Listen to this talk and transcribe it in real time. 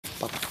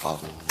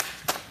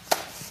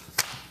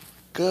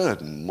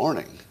Good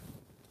morning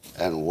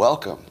and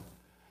welcome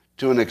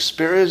to an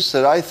experience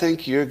that I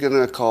think you're going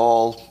to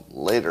call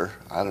later,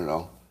 I don't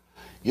know.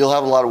 You'll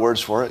have a lot of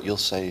words for it. You'll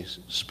say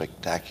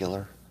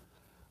spectacular,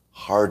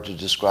 hard to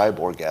describe,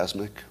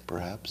 orgasmic,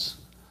 perhaps.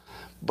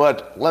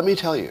 But let me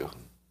tell you,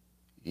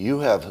 you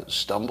have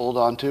stumbled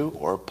onto,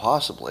 or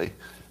possibly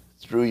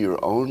through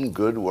your own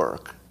good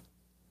work,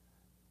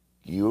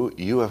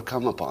 you have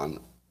come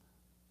upon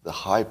the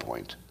high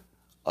point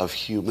of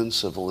human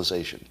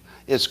civilization.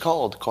 It's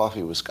called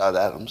Coffee with Scott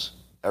Adams.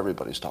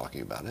 Everybody's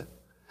talking about it.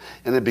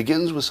 And it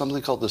begins with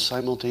something called the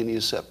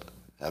simultaneous sip.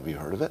 Have you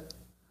heard of it?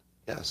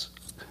 Yes.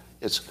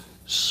 It's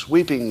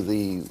sweeping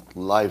the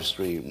live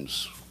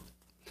streams.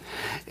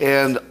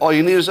 And all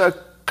you need is a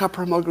cup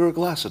or mug or a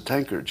glass, a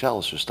tankard,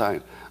 chalice or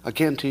stein, a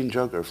canteen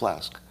jug or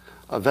flask,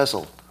 a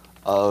vessel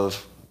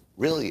of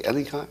really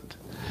any kind.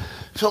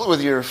 Fill it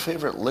with your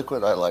favorite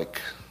liquid. I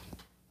like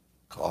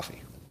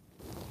coffee.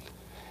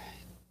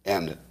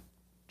 And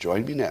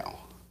join me now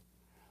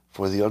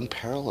for the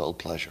unparalleled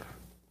pleasure.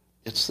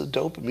 It's the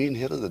dopamine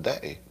hit of the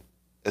day.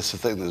 It's the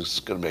thing that's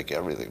going to make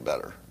everything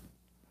better.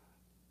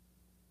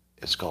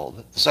 It's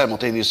called the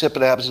simultaneous sip.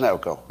 It happens now.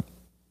 Go.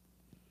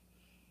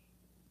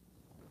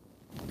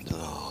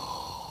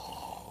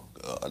 Oh,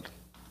 God.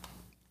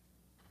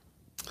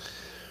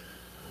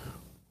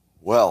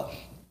 Well,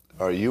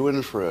 are you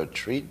in for a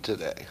treat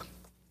today?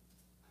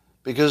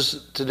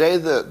 Because today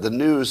the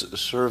news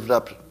served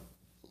up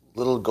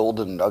little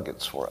golden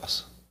nuggets for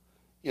us.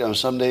 You know,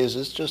 some days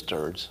it's just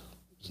turds.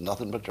 It's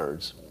nothing but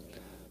turds.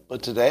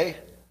 But today,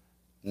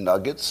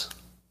 nuggets,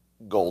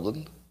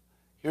 golden.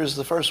 Here's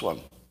the first one.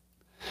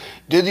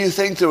 Did you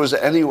think there was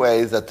any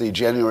way that the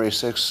January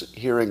 6th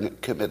hearing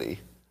committee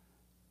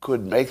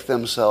could make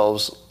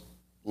themselves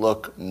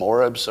look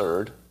more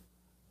absurd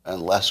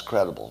and less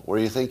credible? Were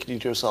you thinking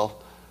to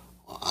yourself,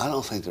 well, I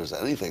don't think there's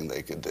anything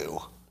they could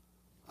do.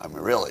 I mean,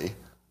 really,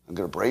 I'm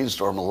going to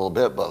brainstorm a little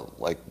bit, but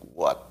like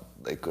what?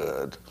 They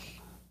could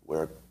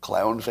wear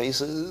clown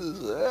faces?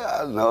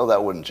 No,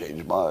 that wouldn't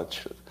change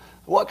much.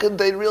 What could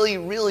they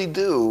really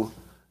do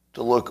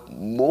to look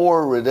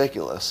more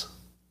ridiculous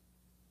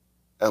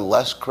and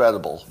less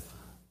credible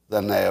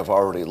than they have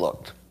already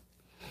looked?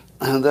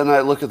 And then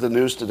I look at the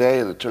news today,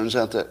 and it turns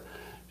out that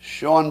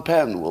Sean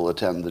Penn will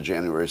attend the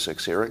January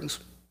 6 hearings.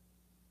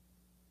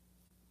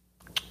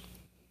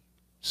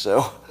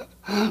 So,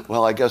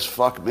 well, I guess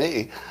fuck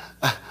me.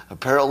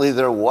 Apparently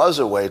there was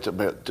a way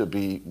to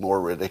be more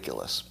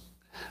ridiculous.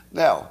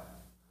 Now,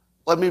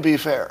 let me be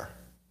fair.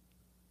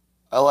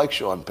 I like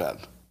Sean Penn.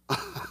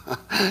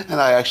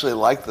 And I actually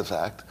like the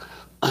fact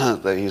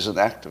that he's an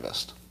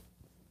activist.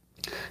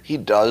 He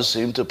does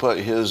seem to put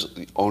his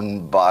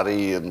own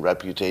body and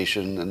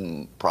reputation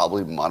and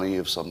probably money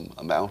of some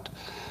amount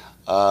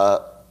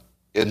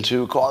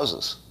into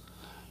causes.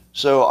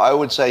 So I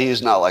would say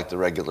he's not like the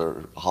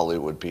regular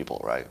Hollywood people,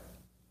 right?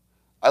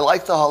 I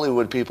like the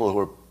Hollywood people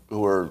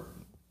who are,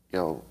 you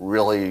know,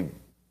 really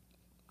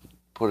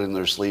putting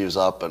their sleeves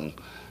up and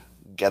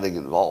getting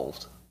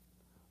involved.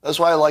 That's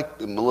why I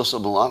like Melissa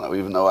Milano,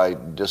 even though I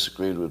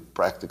disagreed with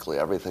practically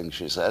everything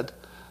she said.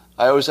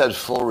 I always had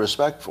full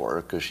respect for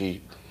her because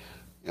she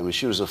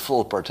was a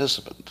full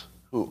participant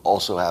who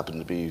also happened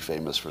to be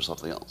famous for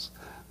something else.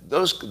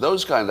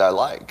 Those kind I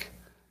like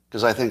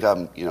because I think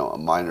I'm, you know, a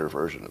minor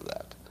version of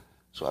that.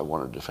 So I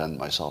want to defend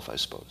myself, I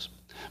suppose.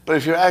 But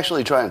if you're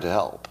actually trying to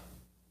help,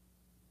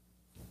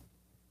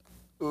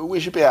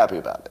 we should be happy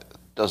about it.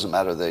 Doesn't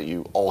matter that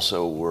you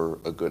also were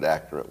a good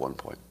actor at one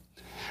point.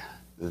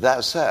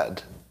 That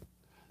said,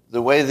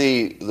 the way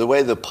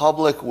the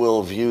public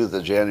will view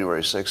the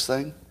January 6th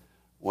thing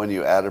when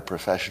you add a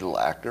professional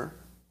actor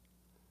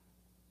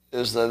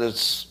is that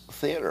it's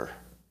theater.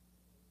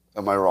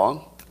 Am I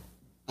wrong?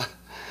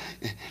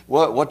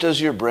 What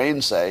does your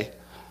brain say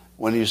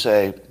when you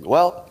say,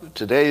 well,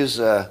 today's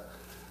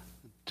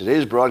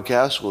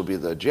broadcast will be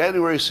the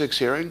January 6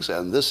 hearings,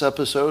 and this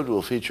episode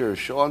will feature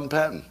Sean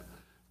Penn.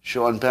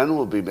 Sean Penn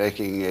will be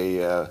making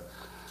a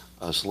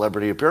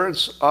celebrity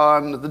appearance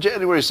on the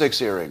January 6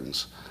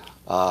 hearings.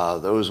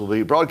 Those will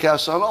be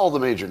broadcast on all the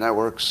major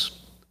networks.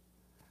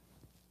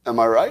 Am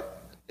I right?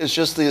 It's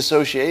just the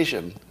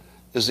association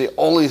is the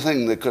only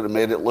thing that could have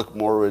made it look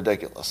more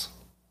ridiculous.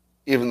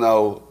 Even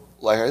though,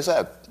 like I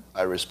said,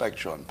 I respect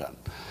Sean Penn.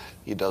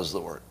 He does the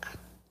work.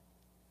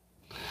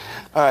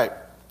 All right.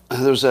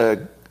 I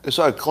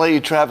saw a Clay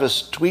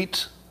Travis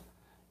tweet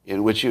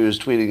in which he was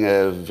tweeting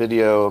a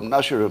video. I'm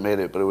not sure who made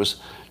it, but it was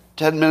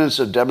 10 minutes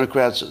of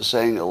Democrats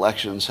saying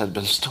elections had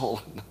been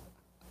stolen.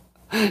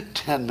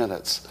 10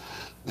 minutes.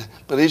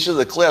 But each of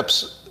the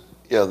clips,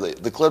 you know,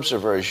 the clips are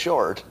very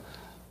short,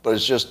 but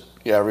it's just,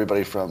 yeah,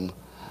 everybody from,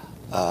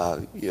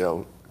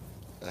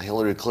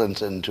 Hillary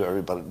Clinton to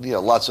everybody, you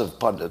know, lots of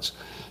pundits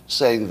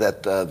saying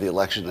that the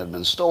election had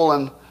been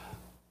stolen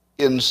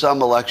in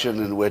some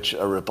election in which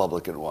a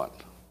Republican won.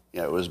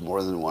 Yeah, it was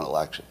more than one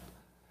election.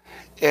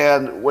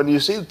 And when you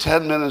see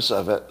 10 minutes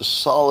of it,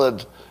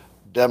 solid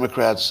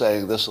Democrats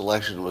saying this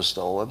election was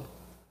stolen,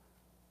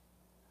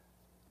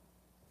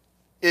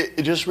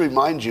 It just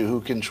reminds you who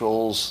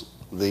controls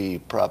the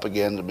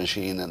propaganda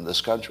machine in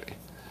this country.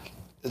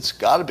 It's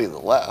got to be the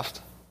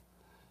left,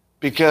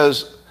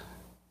 because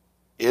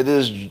it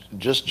is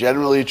just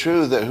generally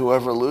true that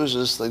whoever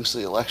loses thinks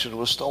the election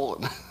was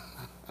stolen.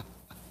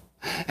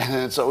 And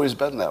it's always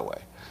been that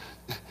way.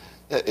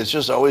 It's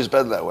just always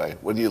been that way.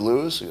 When you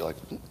lose, you're like,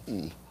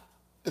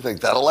 I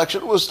think that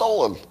election was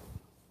stolen.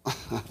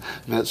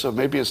 So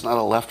maybe it's not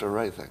a left or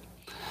right thing.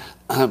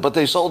 But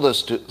they sold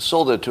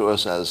it to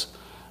us as,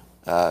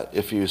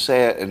 if you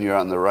say it and you're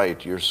on the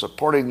right, you're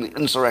supporting the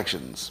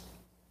insurrections.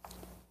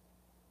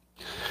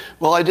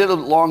 Well, I did a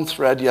long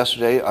thread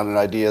yesterday on an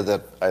idea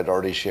that I'd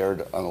already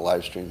shared on a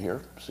live stream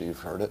here, so you've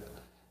heard it.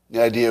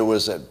 The idea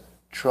was that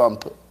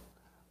Trump,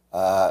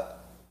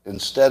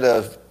 instead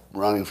of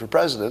running for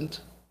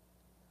president,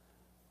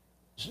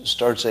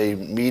 starts a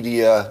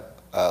media,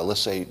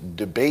 let's say,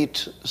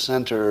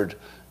 debate-centered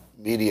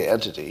media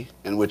entity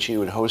in which he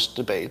would host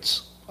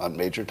debates on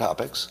major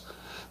topics.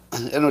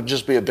 And it would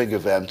just be a big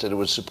event, and it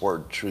would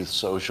support Truth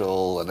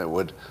Social, and it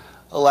would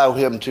allow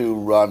him to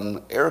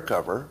run air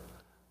cover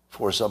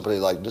for somebody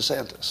like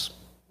DeSantis,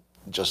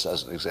 just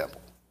as an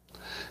example.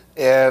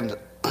 And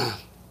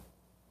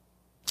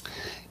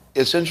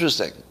it's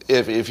interesting.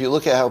 If you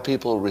look at how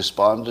people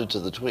responded to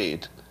the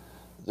tweet,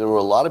 there were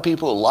a lot of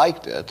people who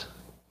liked it.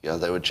 You know,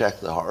 they would check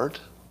the heart.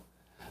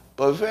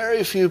 But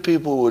very few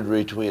people would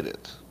retweet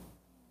it.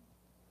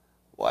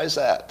 Why is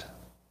that?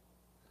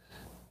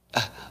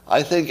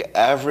 I think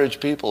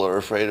average people are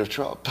afraid of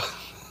Trump,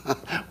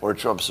 or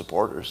Trump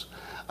supporters.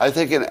 I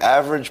think an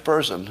average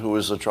person who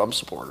is a Trump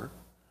supporter,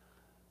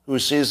 who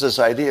sees this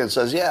idea and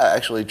says, yeah,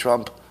 actually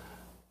Trump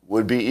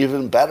would be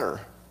even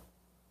better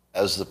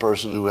as the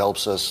person who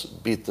helps us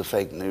beat the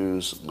fake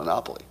news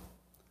monopoly.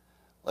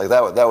 Like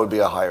that would be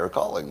a higher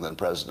calling than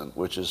president,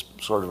 which is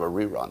sort of a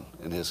rerun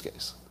in his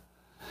case.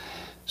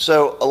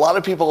 So a lot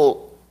of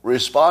people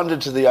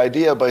responded to the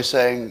idea by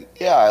saying,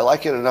 yeah, I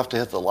like it enough to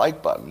hit the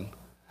like button,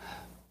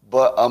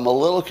 but I'm a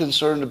little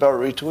concerned about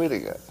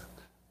retweeting it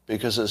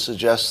because it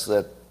suggests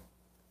that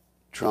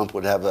Trump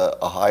would have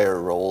a higher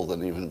role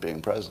than even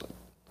being president.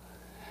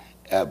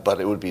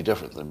 But it would be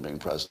different than being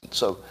president.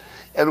 So,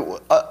 and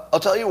I'll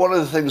tell you one of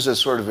the things that's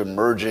sort of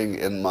emerging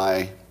in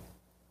my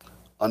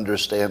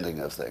understanding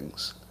of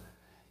things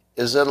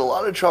is that a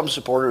lot of Trump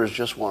supporters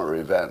just want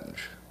revenge.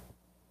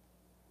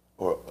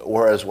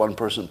 Or as one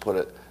person put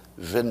it,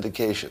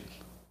 vindication.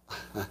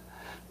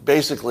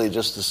 Basically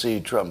just to see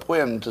Trump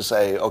win, to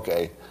say,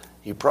 okay,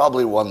 he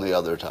probably won the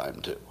other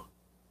time too.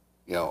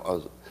 You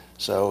know,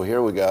 so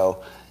here we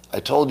go. I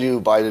told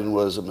you Biden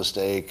was a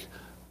mistake.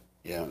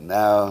 You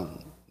know,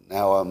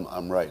 now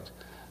I'm right.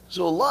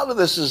 So a lot of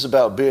this is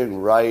about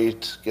being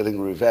right, getting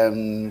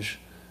revenge,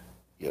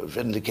 you know,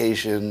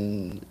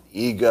 vindication,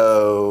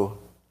 ego.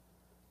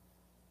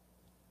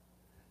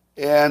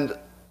 And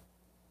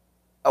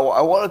I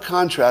want to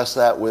contrast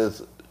that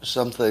with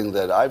something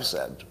that I've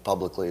said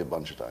publicly a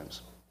bunch of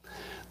times.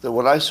 That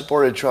when I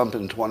supported Trump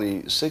in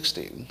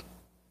 2016,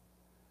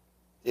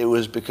 it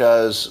was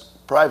because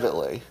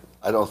privately,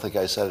 I don't think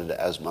I said it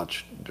as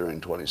much during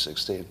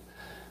 2016,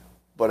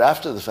 but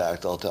after the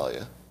fact, I'll tell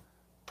you,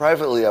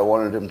 privately, I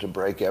wanted him to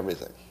break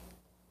everything.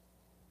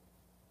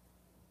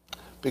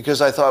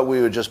 Because I thought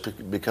we would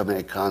just become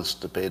a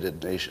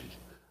constipated nation.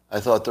 I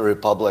thought the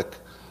Republic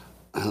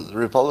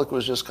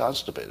was just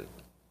constipated.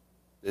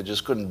 It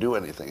just couldn't do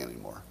anything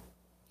anymore.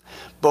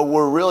 But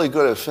we're really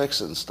good at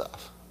fixing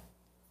stuff.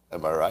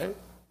 Am I right?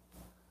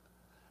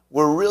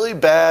 We're really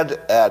bad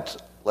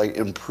at like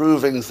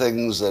improving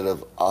things that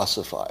have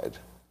ossified.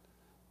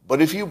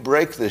 But if you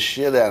break the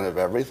shit out of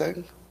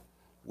everything,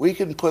 we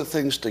can put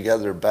things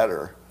together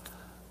better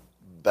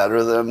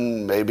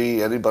than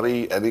maybe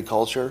anybody, any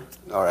culture.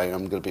 All right,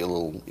 I'm going to be a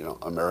little,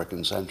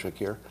 American-centric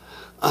here.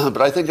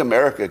 But I think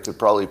America could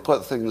probably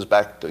put things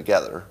back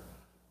together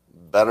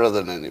better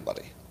than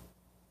anybody.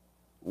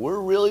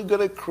 We're really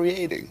good at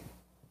creating.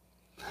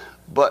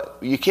 But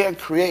you can't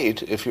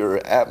create if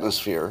your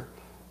atmosphere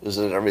is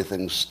that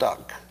everything's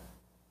stuck.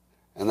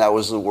 And that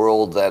was the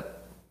world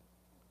that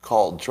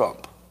called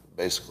Trump,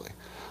 basically.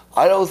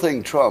 I don't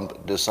think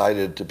Trump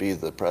decided to be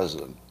the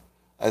president.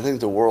 I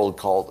think the world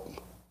called him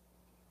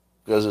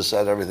because it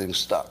said everything's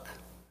stuck.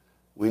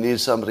 We need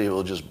somebody who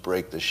will just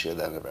break the shit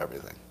out of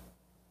everything.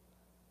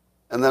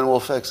 And then we'll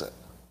fix it.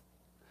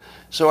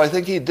 So I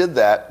think he did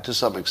that to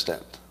some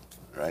extent,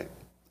 right?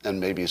 And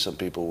maybe some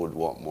people would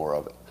want more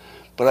of it.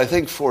 But I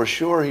think for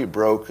sure he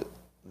broke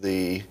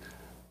the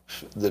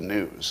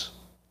news,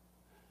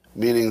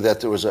 meaning that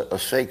there was a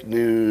fake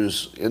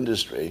news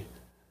industry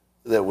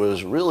that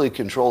was really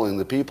controlling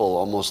the people,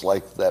 almost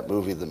like that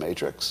movie, The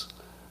Matrix.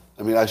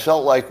 I mean, I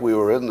felt like we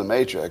were in The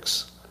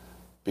Matrix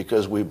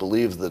because we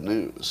believed the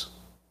news.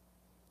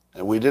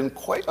 And we didn't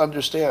quite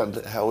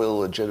understand how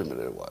illegitimate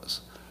it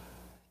was.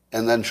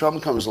 And then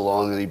Trump comes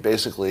along and he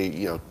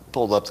basically,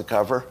 pulled up the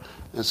cover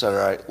and said,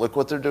 all right, look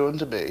what they're doing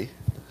to me.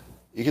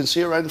 You can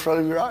see it right in front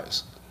of your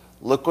eyes.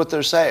 Look what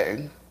they're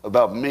saying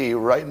about me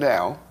right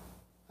now.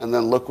 And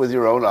then look with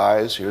your own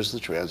eyes. Here's the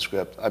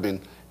transcript. I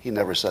mean, He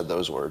never said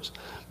those words.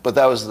 But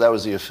that was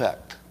the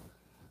effect.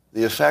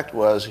 The effect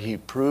was he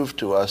proved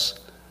to us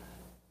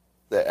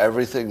that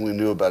everything we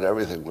knew about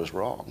everything was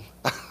wrong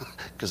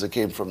because it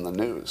came from the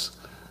news.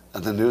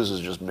 And the news is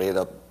just made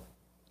up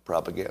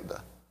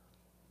propaganda.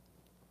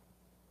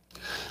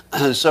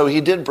 So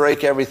he did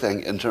break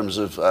everything in terms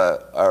of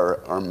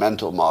our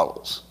mental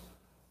models.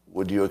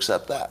 Would you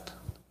accept that?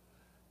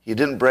 He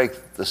didn't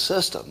break the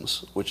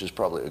systems, which is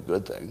probably a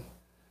good thing.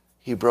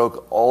 He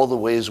broke all the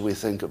ways we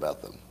think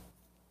about them,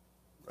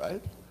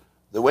 right?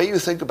 The way you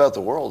think about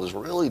the world is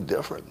really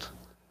different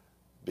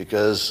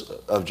because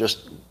of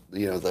just,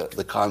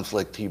 the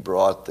conflict he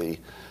brought, the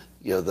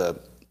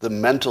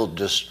mental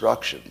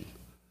destruction.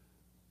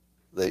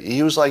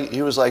 He was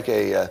like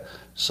a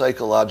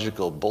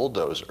psychological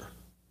bulldozer.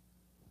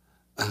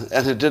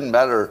 And it didn't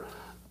matter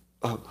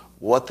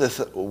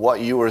what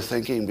you were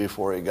thinking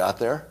before he got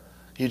there.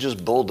 He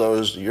just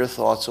bulldozed your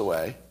thoughts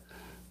away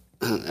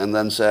and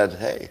then said,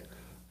 hey,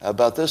 how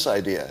about this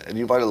idea? And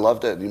you might have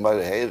loved it and you might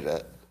have hated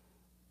it,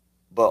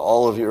 but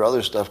all of your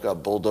other stuff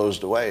got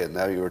bulldozed away and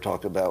now you were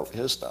talking about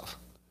his stuff.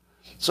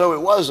 So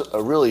it was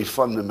a really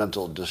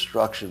fundamental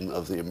destruction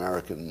of the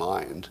American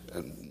mind,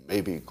 and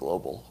maybe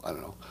global, I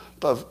don't know,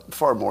 but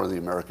far more the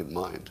American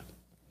mind.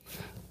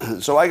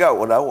 So I got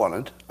what I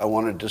wanted. I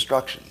wanted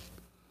destruction.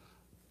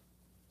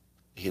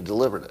 He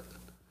delivered it.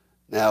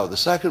 Now, the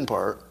second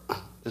part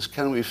is,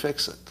 can we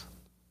fix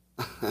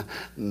it?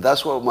 And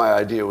that's what my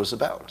idea was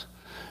about.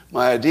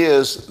 My idea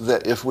is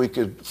that if we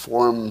could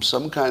form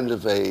some kind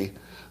of a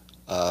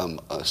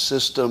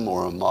system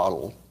or a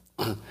model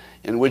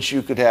in which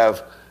you could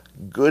have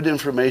good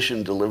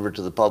information delivered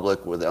to the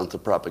public without the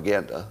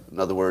propaganda, in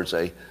other words,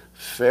 a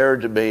fair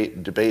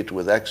debate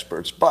with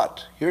experts,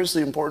 but here's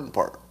the important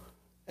part.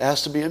 It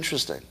has to be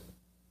interesting.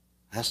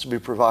 It has to be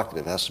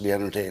provocative. It has to be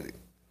entertaining.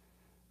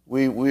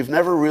 We've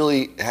never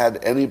really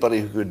had anybody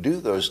who could do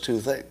those two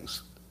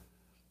things.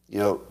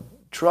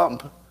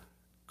 Trump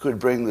could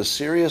bring the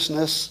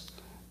seriousness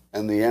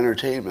and the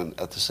entertainment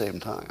at the same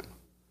time.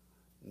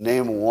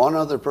 Name one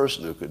other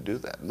person who could do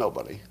that.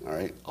 Nobody. All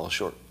right, I'll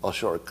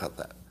shortcut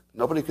that.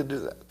 Nobody could do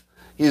that.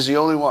 He's the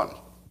only one.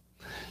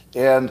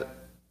 And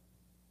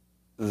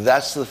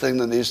that's the thing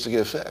that needs to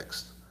get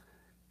fixed.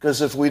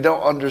 Because if we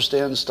don't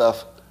understand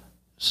stuff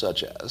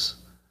such as,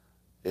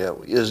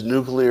 is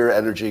nuclear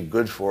energy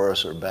good for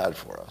us or bad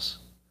for us?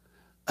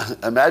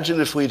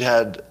 Imagine if we'd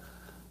had,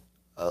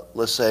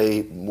 let's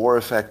say, more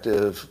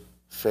effective,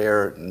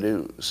 fair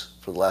news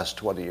for the last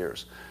 20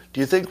 years. Do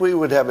you think we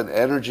would have an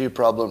energy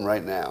problem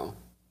right now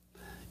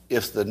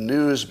if the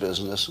news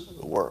business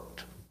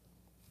worked?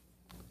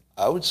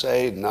 I would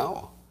say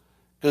no.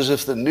 Because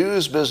if the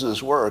news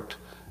business worked,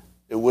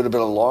 it would have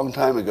been a long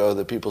time ago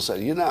that people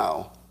said,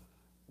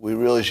 we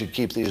really should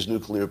keep these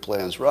nuclear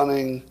plants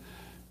running.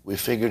 We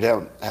figured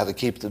out how to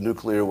keep the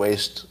nuclear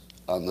waste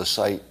on the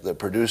site that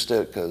produced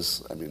it,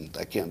 because,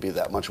 that can't be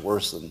that much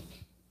worse than,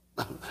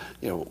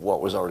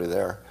 what was already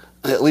there.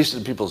 At least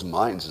in people's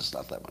minds, it's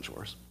not that much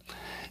worse.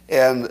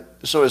 And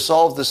so it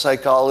solved the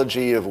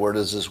psychology of where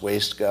does this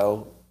waste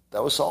go.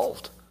 That was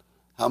solved.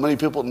 How many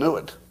people knew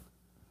it?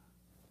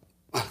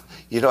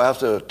 You don't have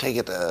to take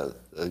it to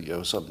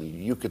some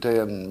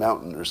Yucatan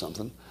mountain or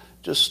something.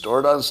 Just store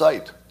it on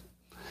site.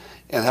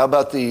 And how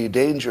about the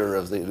danger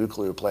of the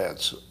nuclear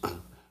plants?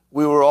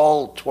 We were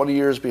all 20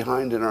 years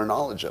behind in our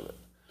knowledge of it.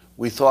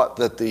 We thought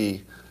that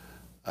the,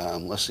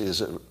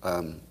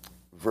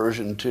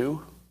 version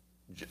 2,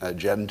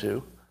 Gen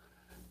 2?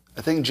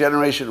 I think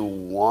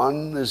Generation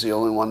 1 is the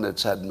only one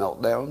that's had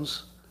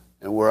meltdowns,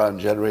 and we're on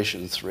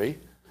Generation 3,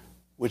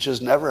 which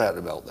has never had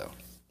a meltdown.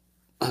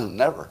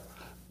 Never.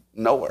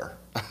 Nowhere.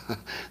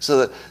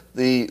 So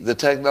the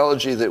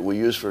technology that we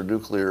use for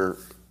nuclear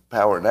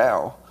power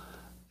now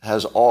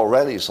has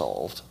already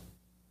solved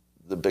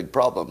the big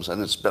problems,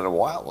 and it's been a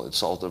while. It's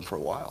solved them for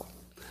a while.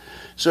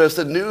 So if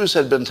the news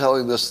had been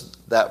telling us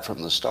that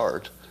from the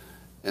start,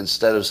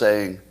 instead of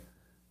saying,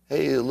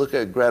 hey, look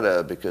at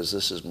Greta because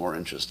this is more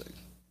interesting,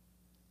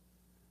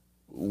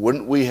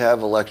 wouldn't we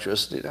have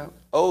electricity now?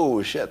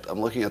 Oh, shit,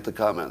 I'm looking at the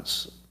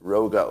comments.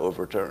 Roe got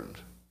overturned.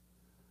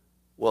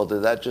 Well,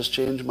 did that just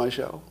change my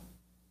show?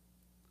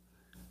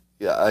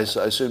 Yeah, I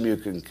assume you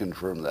can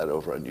confirm that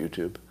over on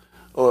YouTube.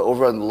 Oh,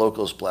 over on the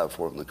Locals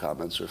platform, the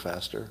comments are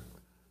faster.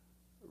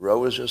 Roe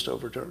was just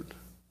overturned?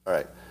 All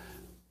right.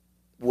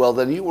 Well,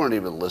 then you weren't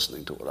even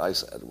listening to what I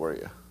said, were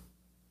you?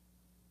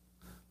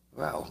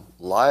 Wow,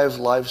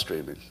 live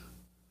streaming.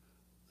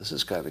 This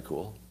is kind of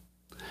cool.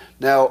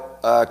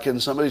 Now,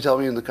 can somebody tell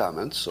me in the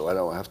comments, so I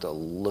don't have to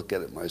look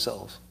at it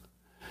myself,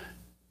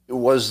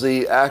 was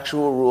the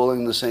actual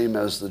ruling the same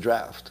as the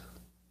draft?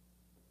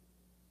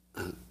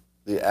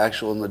 The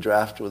actual and the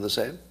draft were the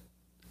same?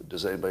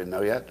 Does anybody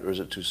know yet, or is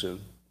it too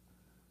soon?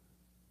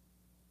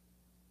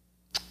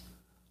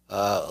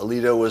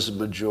 Alito was a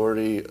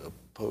majority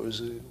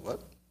opposing, what?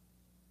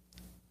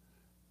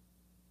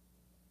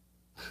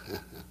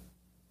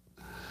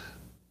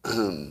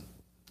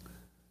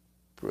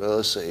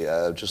 Let's see,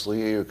 just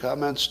looking at your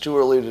comments, too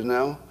early to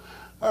know.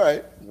 All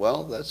right,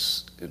 well,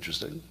 that's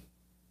interesting.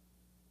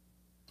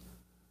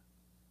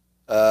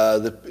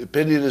 The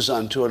opinion is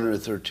on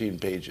 213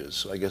 pages,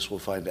 so I guess we'll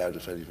find out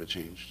if any of it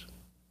changed.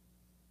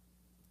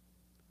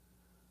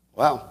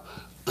 Wow.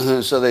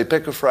 So they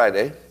pick a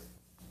Friday.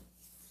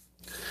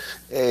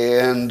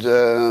 And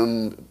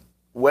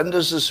when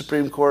does the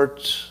Supreme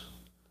Court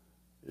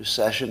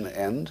session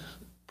end?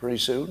 Pretty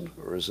soon?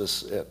 Or is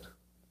this it?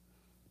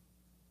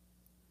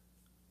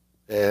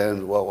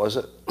 And what was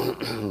it?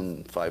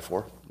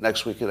 5-4.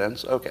 Next week it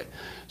ends? Okay.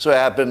 So it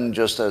happened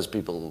just as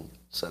people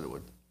said it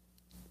would.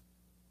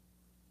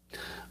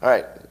 All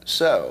right.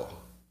 So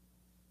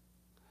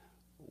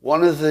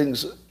one of the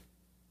things,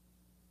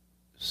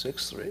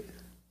 6-3? It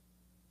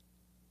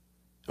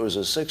was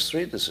a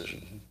 6-3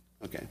 decision.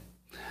 Okay.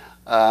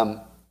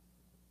 I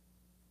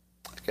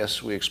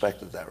guess we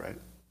expected that, right?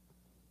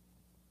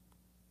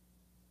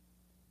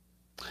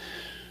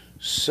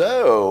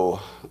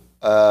 So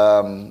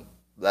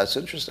that's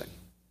interesting.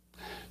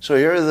 So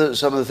here are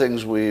some of the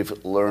things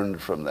we've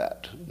learned from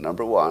that.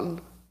 Number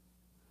one,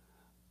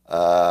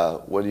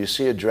 when you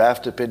see a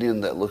draft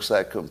opinion that looks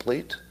that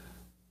complete,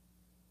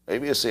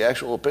 maybe it's the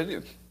actual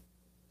opinion,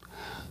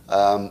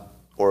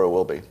 or it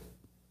will be.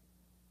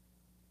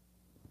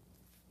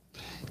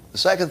 The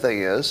second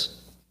thing is,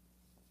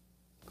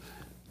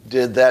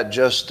 did that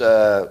just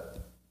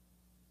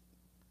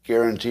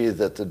guarantee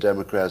that the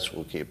Democrats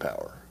will keep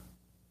power?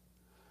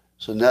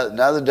 So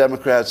now the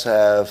Democrats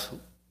have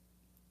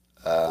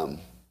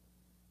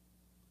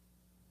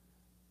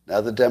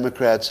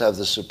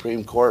the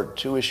Supreme Court,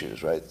 two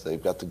issues, right?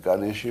 They've got the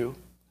gun issue,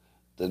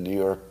 the New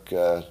York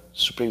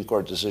Supreme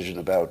Court decision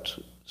about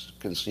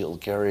concealed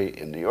carry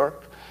in New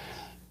York,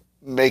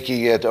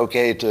 making it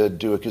okay to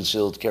do a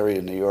concealed carry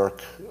in New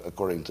York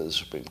according to the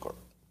Supreme Court.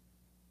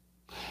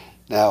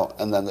 Now,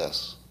 and then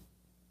this.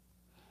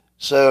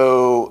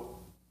 So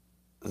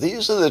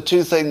these are the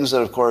two things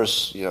that, of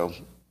course,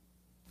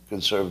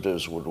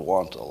 conservatives would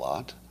want a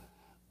lot,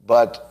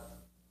 but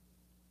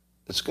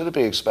it's going to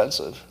be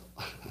expensive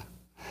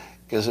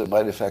because it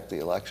might affect the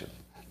election.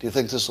 Do you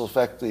think this will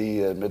affect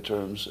the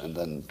midterms and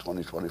then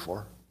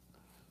 2024?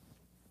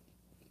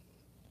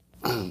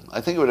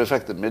 I think it would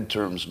affect the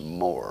midterms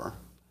more.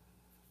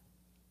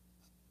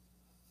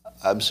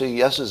 I'm seeing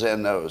yeses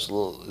and nos.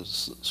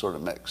 It's sort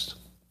of mixed.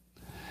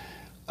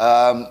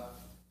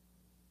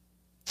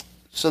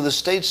 So the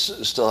states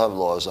still have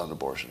laws on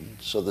abortion.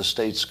 So the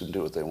states can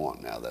do what they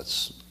want now.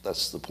 That's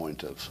the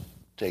point of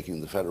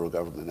taking the federal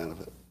government out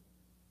of it.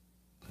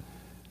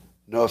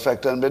 No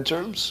effect on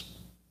midterms?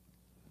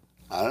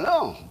 I don't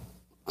know.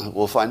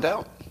 We'll find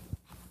out.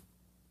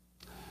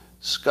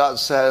 Scott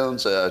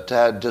sounds a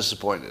tad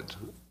disappointed.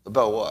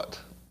 About what?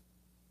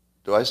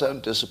 Do I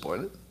sound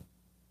disappointed?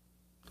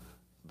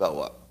 About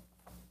what?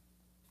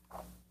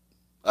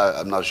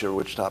 I'm not sure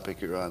which topic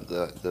you're on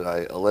that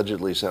I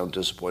allegedly sound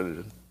disappointed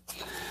in.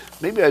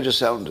 Maybe I just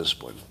sound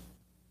disappointed.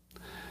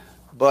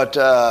 But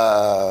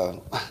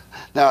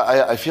now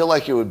I feel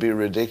like it would be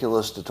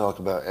ridiculous to talk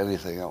about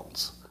anything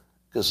else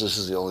because this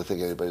is the only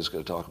thing anybody's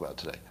going to talk about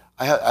today.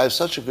 I have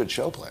such a good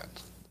show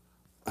planned,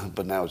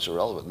 but now it's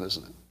irrelevant,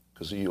 isn't it?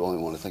 Because you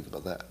only want to think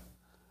about that.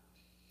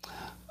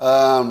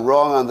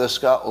 Wrong on this,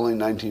 Scott, only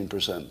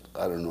 19%.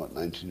 I don't know what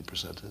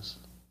 19% is.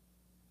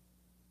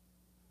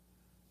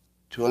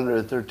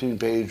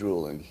 213-page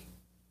ruling.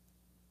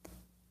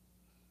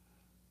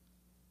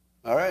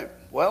 All right,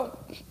 well,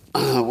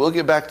 we'll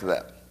get back to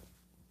that.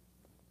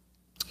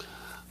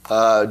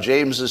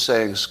 James is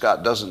saying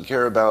Scott doesn't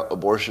care about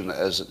abortion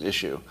as an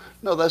issue.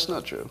 No, that's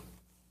not true.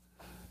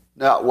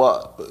 Now,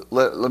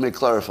 let me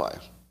clarify.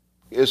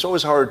 It's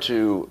always hard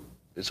to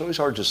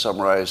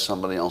summarize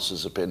somebody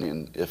else's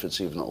opinion if it's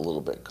even a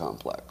little bit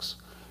complex,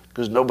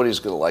 because nobody's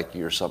going to like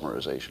your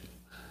summarization,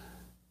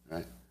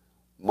 right?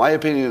 My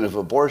opinion of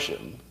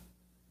abortion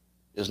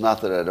is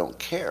not that I don't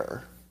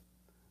care.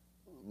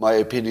 My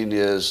opinion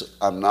is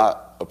I'm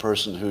not a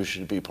person who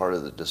should be part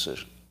of the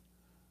decision.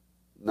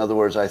 In other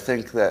words, I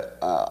think that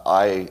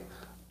I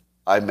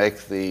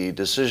make the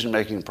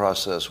decision-making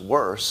process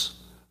worse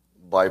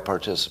by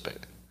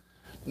participating.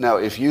 Now,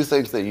 if you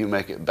think that you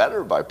make it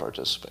better by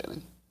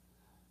participating,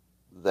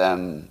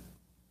 then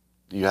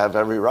you have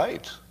every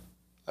right.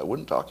 I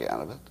wouldn't talk you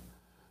out of it.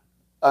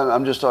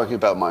 I'm just talking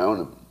about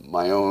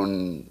my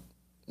own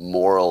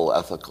moral,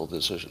 ethical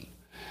decision.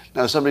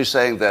 Now, somebody's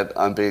saying that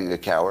I'm being a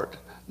coward.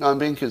 No, I'm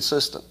being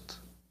consistent.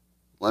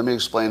 Let me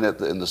explain it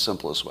in the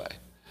simplest way.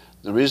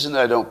 The reason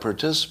I don't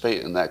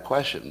participate in that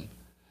question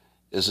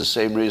is the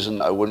same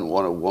reason I wouldn't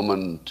want a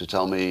woman to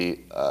tell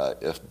me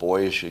if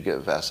boys should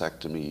get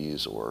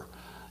vasectomies or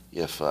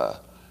if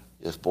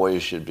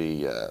boys should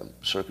be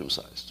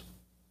circumcised.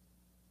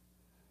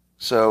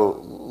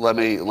 So let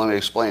me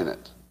explain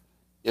it.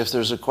 If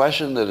there's a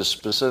question that is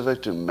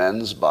specific to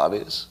men's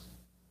bodies,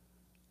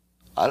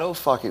 I don't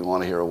fucking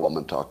want to hear a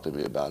woman talk to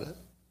me about it.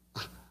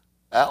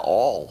 At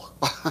all.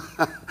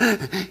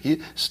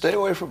 You stay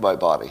away from my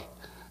body.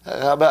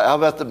 How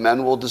about the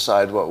men will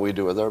decide what we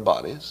do with our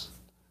bodies?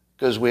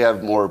 Because we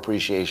have more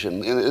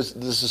appreciation. This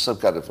is some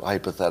kind of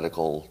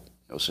hypothetical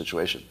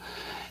situation.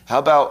 How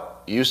about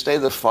you stay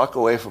the fuck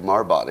away from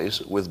our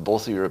bodies with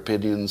both your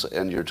opinions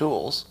and your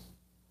tools,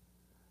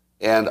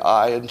 and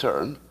I, in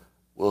turn,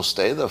 will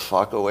stay the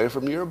fuck away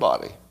from your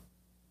body.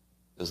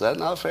 Is that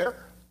not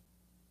fair?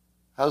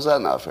 How's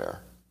that not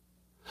fair?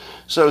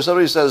 So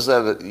somebody says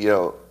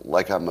that,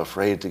 like I'm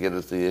afraid to get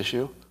at the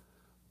issue.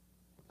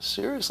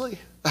 Seriously?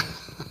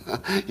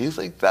 You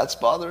think that's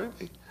bothering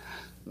me?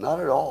 Not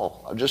at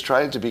all. I'm just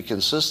trying to be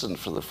consistent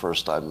for the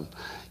first time,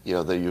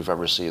 that you've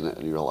ever seen it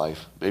in your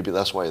life. Maybe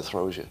that's why it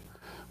throws you.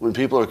 When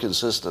people are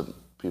consistent,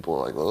 people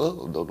are like,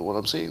 well, I don't know what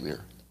I'm seeing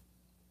here.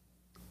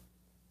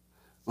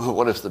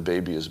 What if the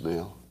baby is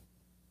male?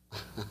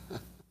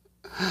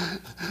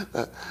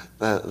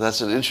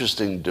 That's an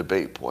interesting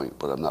debate point,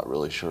 but I'm not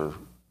really sure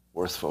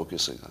worth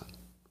focusing on.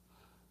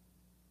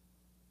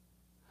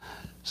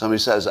 Somebody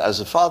says, as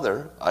a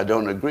father, I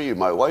don't agree.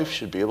 My wife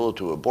should be able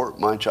to abort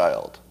my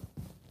child.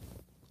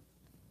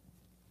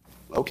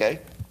 Okay.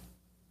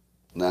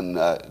 And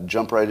then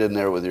jump right in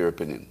there with your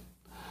opinion.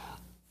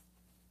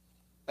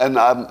 And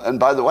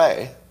by the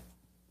way,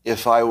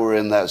 if I were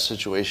in that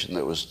situation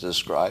that was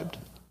described,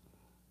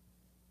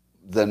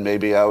 then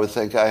maybe I would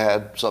think I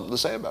had something to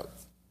say about it.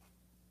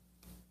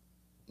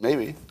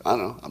 Maybe. I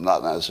don't know. I'm not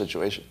in that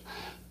situation.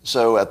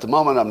 So at the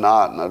moment, I'm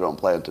not, and I don't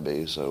plan to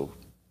be, so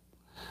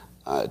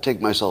take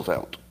myself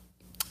out.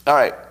 All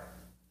right.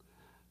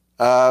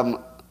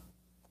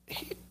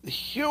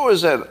 Here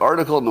was an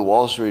article in the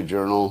Wall Street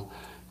Journal,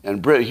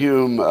 and Britt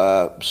Hume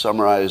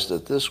summarized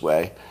it this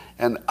way.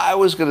 And I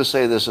was going to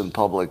say this in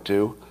public,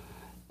 too.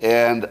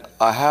 And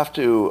I have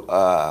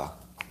to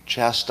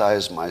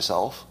chastise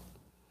myself,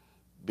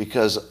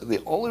 because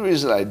the only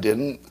reason I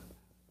didn't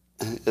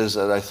is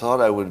that I thought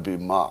I would be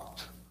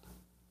mocked.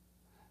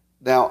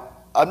 Now,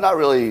 I'm not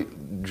really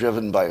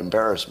driven by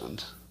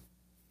embarrassment,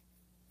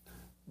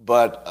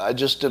 but I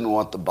just didn't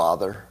want the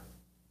bother.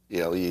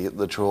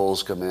 The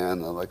trolls come in,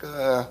 and I'm like,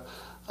 I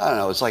don't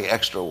know, it's like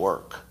extra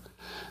work.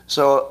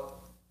 So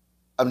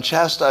I'm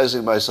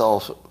chastising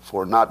myself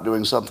for not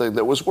doing something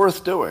that was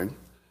worth doing.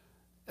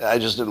 I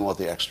just didn't want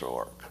the extra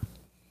work.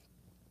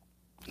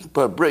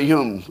 But Britt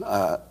Hume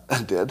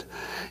did,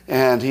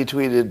 and he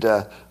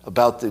tweeted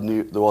about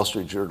the Wall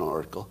Street Journal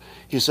article.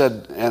 He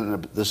said,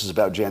 and this is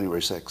about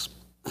January 6th,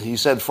 he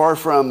said, far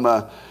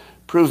from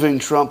proving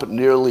Trump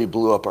nearly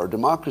blew up our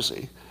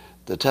democracy,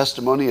 the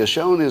testimony has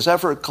shown his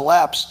effort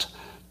collapsed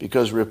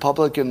because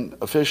Republican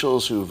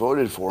officials who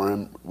voted for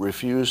him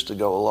refused to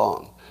go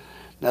along.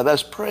 Now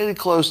that's pretty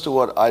close to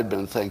what I'd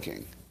been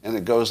thinking, and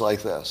it goes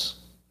like this.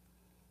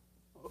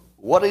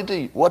 What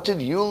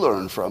did you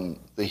learn from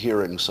the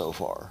hearing so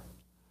far?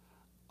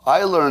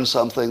 I learned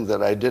something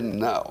that I didn't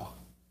know.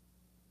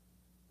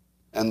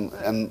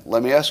 And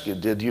let me ask you,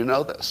 did you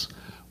know this?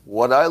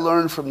 What I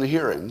learned from the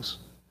hearings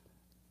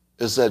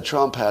is that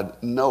Trump had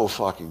no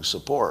fucking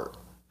support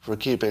for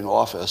keeping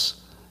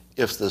office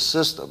if the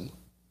system,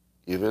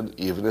 even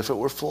if it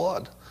were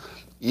flawed,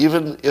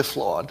 even if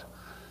flawed,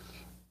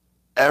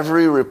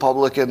 every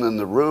Republican in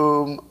the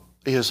room,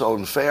 his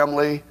own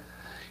family,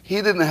 he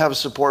didn't have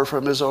support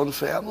from his own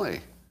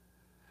family.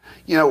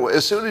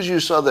 As soon as you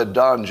saw that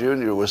Don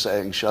Jr. was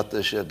saying, shut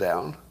this shit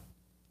down,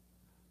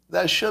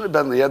 that should have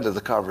been the end of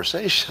the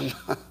conversation.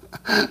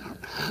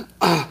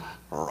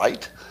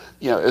 Right?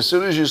 As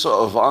soon as you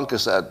saw Ivanka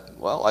said,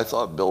 well, I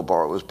thought Bill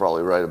Barr was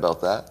probably right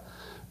about that,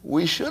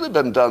 we should have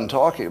been done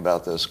talking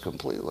about this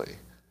completely.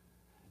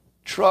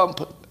 Trump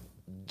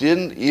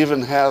didn't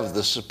even have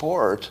the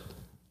support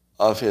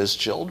of his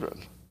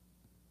children.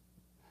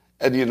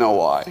 And you know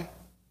why?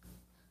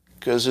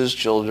 Because his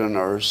children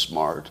are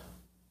smart,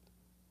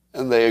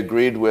 and they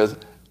agreed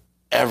with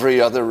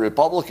every other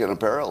Republican,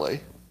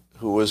 apparently,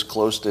 who was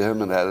close to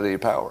him and had any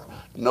power.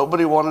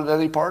 Nobody wanted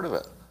any part of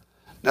it.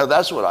 Now,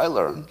 that's what I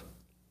learned.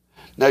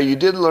 Now, you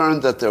did learn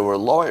that there were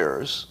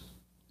lawyers,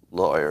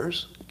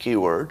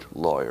 keyword,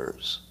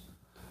 lawyers,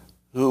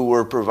 who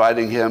were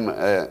providing him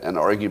an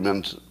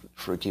argument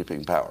for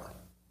keeping power.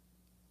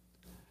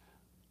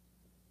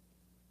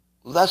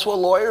 That's what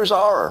lawyers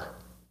are.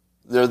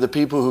 They're the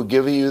people who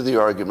give you the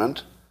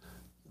argument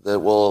that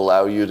will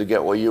allow you to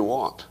get what you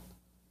want.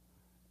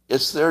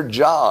 It's their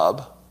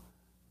job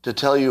to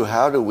tell you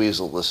how to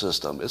weasel the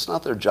system. It's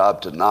not their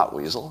job to not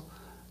weasel.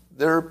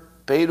 They're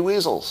paid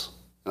weasels.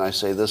 And I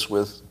say this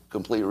with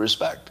complete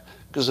respect,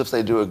 because if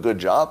they do a good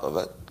job of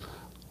it,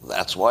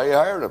 that's why you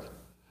hired them.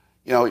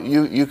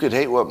 You could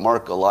hate what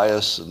Mark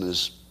Elias and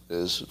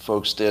his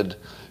folks did,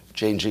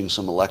 changing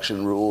some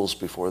election rules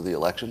before the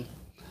election,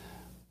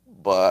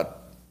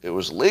 but it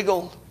was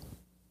legal,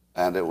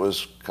 and it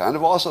was kind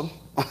of awesome.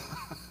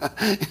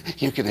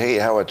 You can hate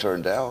how it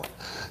turned out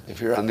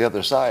if you're on the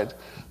other side.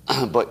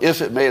 But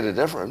if it made a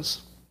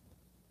difference,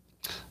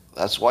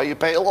 that's why you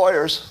pay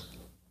lawyers,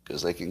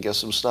 because they can get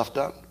some stuff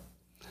done.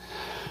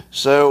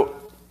 So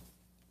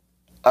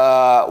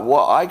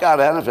what I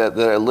got out of it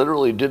that I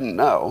literally didn't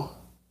know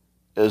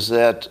is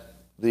that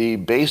the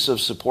base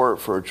of support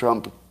for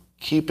Trump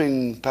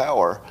keeping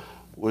power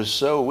was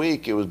so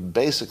weak, it was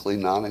basically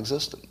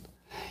non-existent.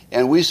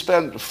 And we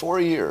spent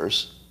 4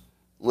 years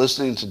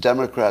listening to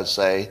Democrats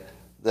say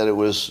that it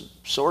was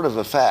sort of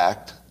a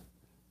fact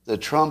that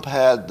Trump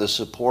had the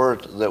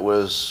support that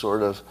was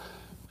sort of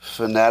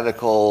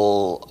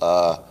fanatical,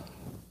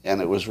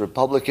 and it was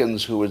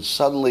Republicans who would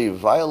suddenly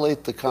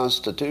violate the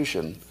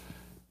Constitution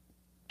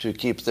to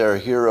keep their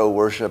hero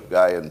worship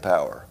guy in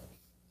power.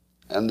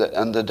 And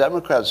the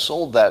Democrats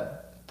sold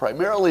that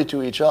primarily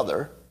to each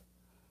other,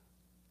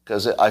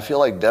 because I feel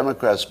like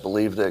Democrats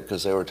believed it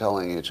because they were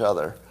telling each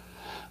other.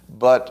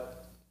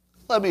 But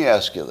let me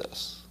ask you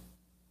this.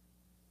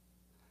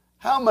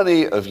 How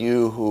many of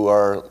you who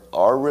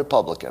are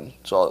Republican,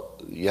 so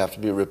you have to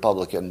be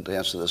Republican to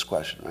answer this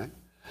question, right?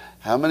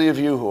 How many of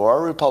you who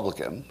are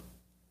Republican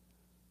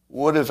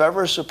would have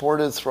ever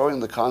supported throwing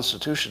the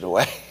Constitution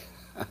away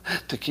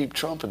to keep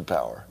Trump in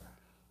power?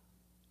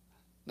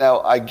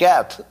 Now, I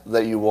get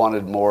that you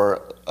wanted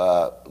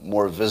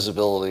more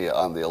visibility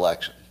on the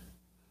election.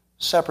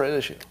 Separate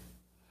issue.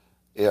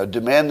 You know,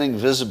 demanding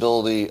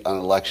visibility on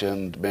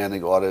election,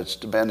 demanding audits,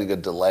 demanding a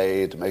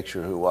delay to make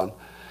sure who won.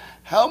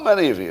 How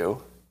many of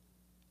you,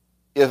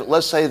 if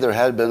let's say there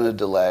had been a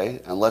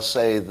delay, and let's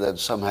say that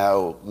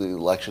somehow the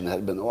election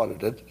had been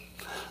audited,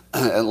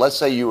 and let's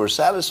say you were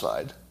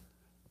satisfied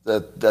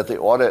that the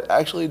audit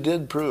actually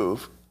did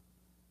prove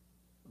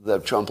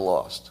that Trump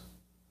lost,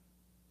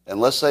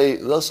 and let's say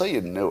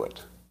you knew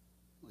it,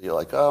 you're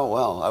like, oh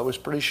well, I was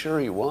pretty sure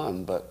he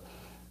won, but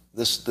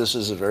this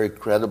is a very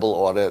credible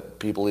audit.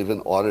 People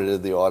even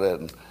audited the audit,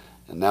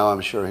 and now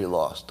I'm sure he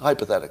lost.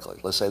 Hypothetically,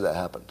 let's say that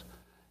happened.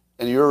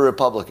 And you're a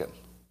Republican,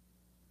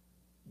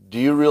 do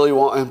you really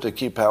want him to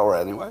keep power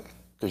anyway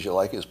because you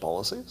like his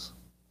policies?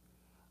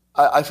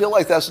 I feel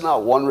like that's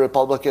not one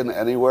Republican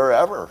anywhere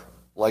ever.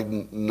 Like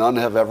none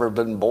have ever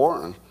been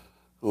born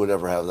who would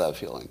ever have that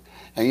feeling.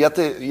 And yet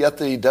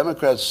the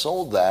Democrats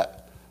sold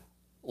that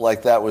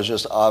like that was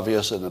just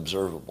obvious and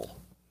observable.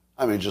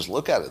 I mean, just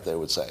look at it, they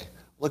would say.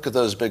 Look at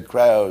those big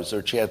crowds.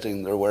 They're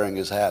chanting. They're wearing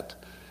his hat.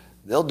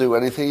 They'll do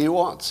anything he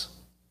wants.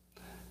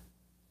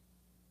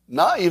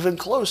 Not even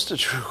close to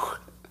true.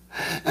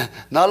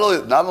 Not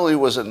only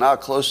was it not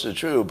close to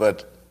true,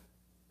 but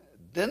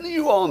didn't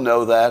you all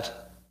know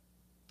that?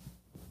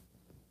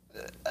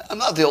 I'm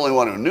not the only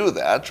one who knew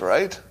that,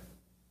 right?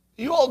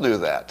 You all knew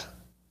that.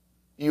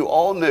 You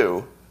all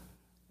knew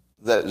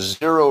that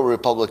 0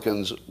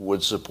 Republicans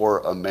would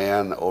support a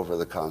man over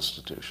the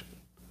Constitution.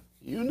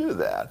 You knew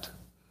that.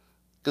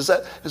 Because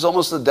that is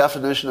almost the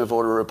definition of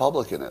what a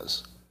Republican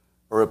is.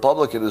 A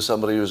Republican is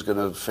somebody who's going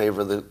to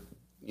favor the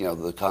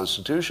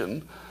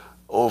Constitution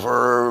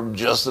over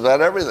just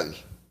about everything.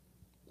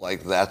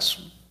 Like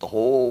that's the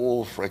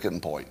whole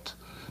frickin' point,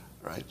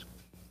 right?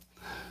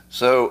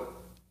 So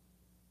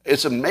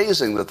it's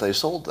amazing that they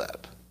sold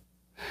that,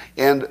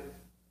 and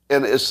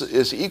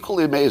it's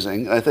equally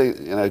amazing. I think,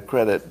 and I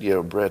credit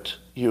Brit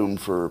Hume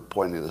for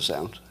pointing this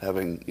out,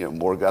 having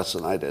more guts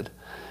than I did.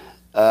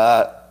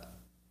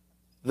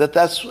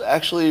 That's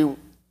actually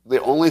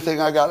the only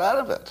thing I got out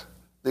of it.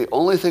 The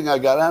only thing I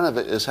got out of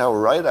it is how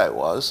right I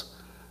was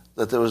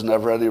that there was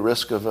never any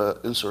risk of an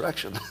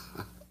insurrection.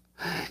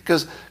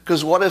 Because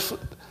what if,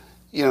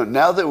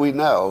 now that we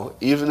know,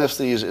 even if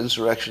these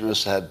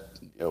insurrectionists had,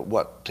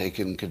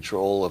 taken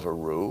control of a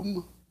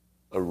room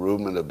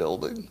in a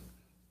building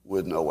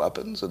with no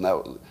weapons, and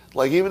that,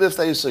 like, even if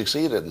they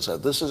succeeded and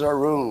said, this is our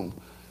room,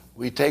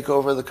 we take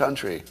over the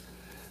country,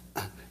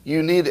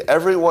 you need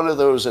every one of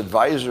those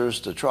advisors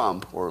to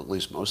Trump, or at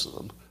least most of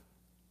them,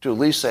 to at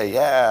least say,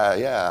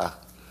 yeah,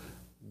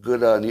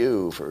 good on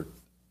you for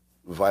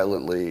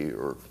violently,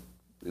 or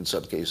in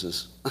some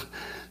cases,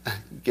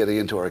 getting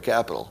into our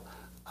Capitol.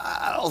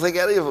 I don't think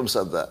any of them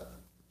said that.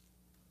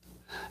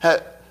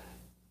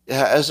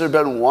 Has there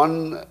been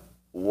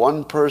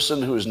one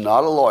person who's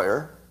not a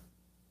lawyer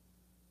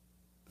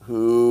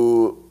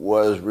who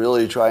was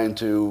really trying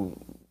to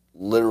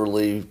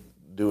literally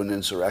do an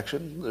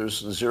insurrection? There's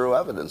 0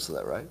 evidence of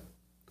that, right?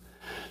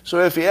 So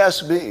if you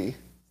ask me,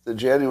 the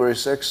January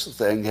 6th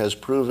thing has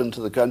proven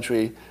to the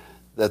country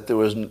that there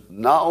was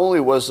not only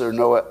was there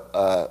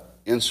no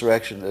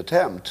insurrection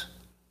attempt,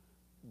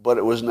 but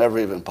it was never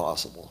even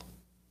possible,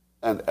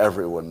 and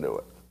everyone knew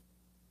it.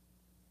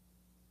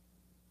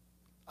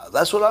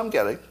 That's what I'm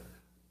getting.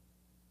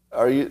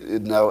 Are you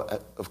now?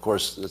 Of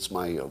course, it's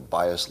my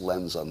biased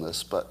lens on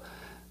this, but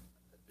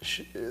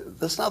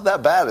that's not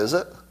that bad, is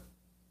it?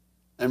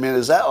 I mean,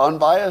 is that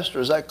unbiased, or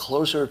is that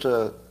closer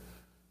to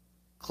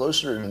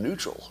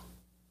neutral?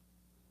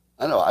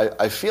 I know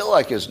I feel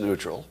like it's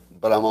neutral,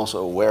 but I'm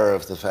also aware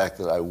of the fact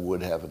that I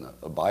would have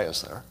a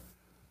bias there.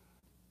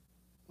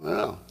 I don't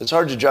know. It's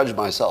hard to judge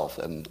myself,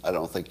 and I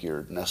don't think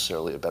you're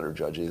necessarily a better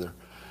judge either.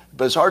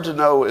 But it's hard to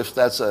know if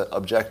that's an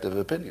objective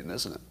opinion,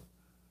 isn't it?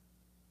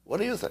 What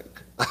do you think?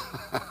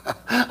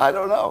 I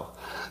don't know.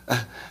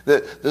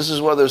 This is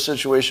one of those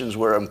situations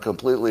where I'm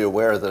completely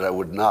aware that I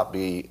would not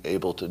be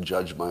able to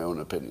judge my own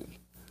opinion.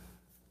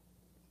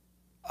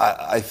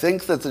 I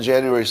think that the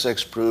January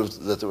 6th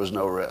proved that there was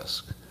no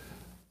risk,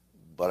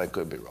 but I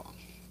could be wrong.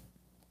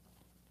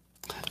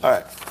 All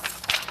right.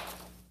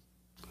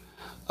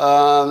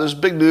 There's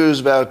big news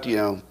about,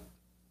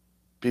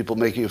 people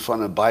making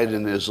fun of Biden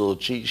and his little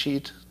cheat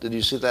sheet. Did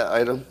you see that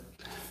item?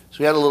 So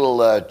we had a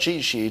little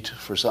cheat sheet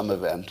for some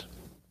event,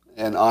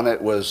 and on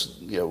it was,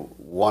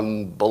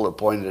 one bullet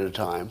point at a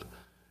time,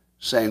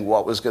 saying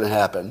what was going to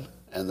happen,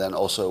 and then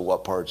also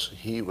what parts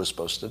he was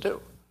supposed to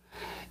do.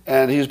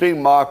 And he was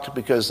being mocked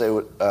because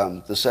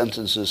the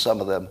sentences,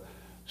 some of them,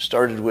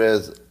 started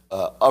with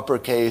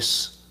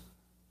uppercase,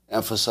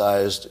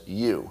 emphasized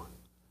you.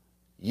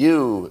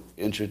 You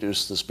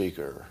introduce the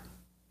speaker.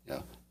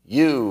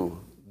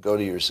 You go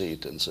to your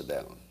seat and sit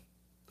down.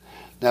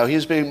 Now,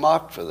 he's being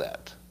mocked for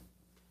that.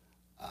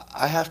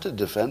 I have to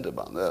defend him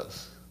on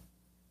this.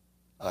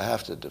 I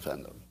have to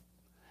defend him.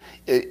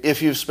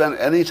 If you've spent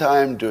any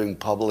time doing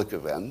public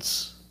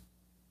events,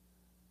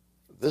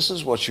 this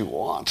is what you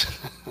want.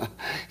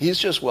 He's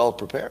just well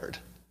prepared.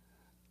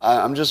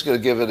 I'm just going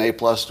to give an A+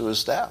 to his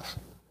staff.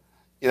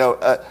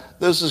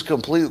 This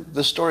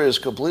story is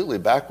completely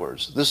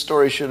backwards. This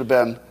story should have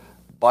been,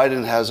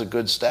 Biden has a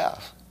good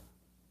staff.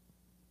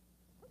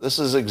 This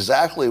is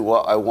exactly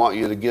what I want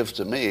you to give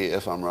to me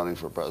if I'm running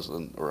for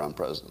president or I'm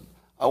president.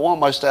 I want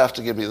my staff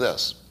to give me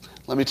this.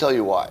 Let me tell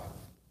you why.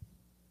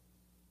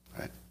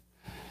 Right?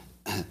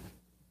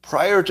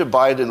 Prior to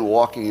Biden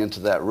walking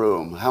into that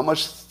room, how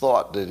much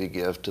thought did he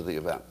give to the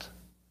event?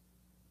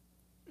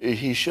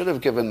 He should have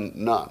given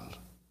none.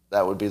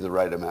 That would be the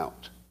right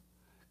amount.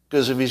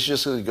 Because if he's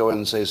just going to go in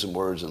and say some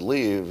words and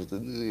leave,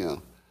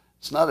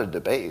 it's not a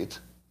debate.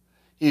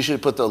 He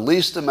should put the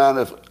least amount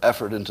of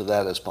effort into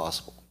that as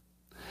possible.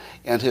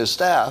 And his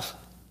staff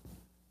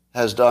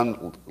has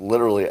done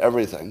literally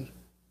everything,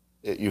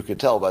 you could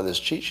tell by this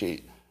cheat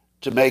sheet,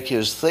 to make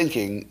his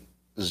thinking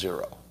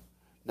zero.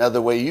 Now,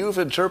 the way you've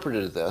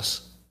interpreted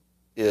this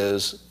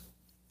is,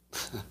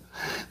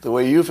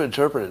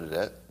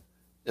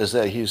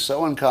 that he's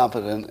so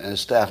incompetent and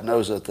his staff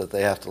knows it that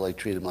they have to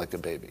treat him like a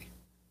baby.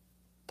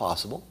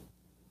 Possible.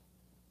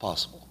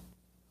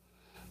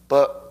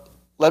 But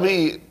let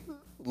me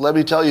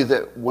tell you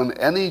that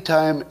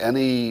anytime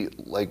any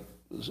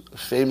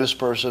famous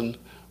person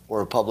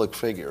or a public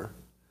figure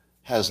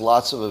has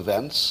lots of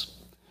events,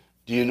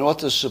 do you know what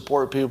the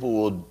support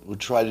people would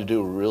try to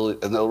do really,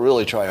 and they'll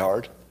really try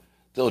hard?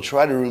 They'll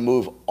try to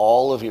remove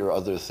all of your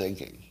other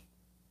thinking.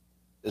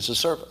 It's a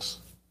service.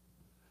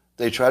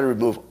 They try to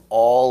remove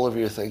all of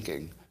your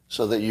thinking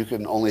so that you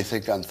can only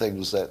think on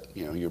things that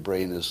your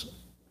brain is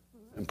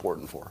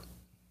important for.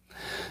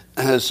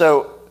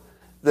 So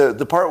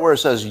the part where it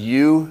says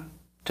you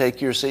take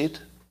your seat,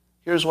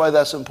 here's why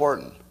that's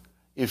important.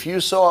 If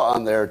you saw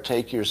on there,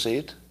 take your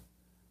seat,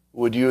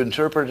 would you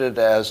interpret it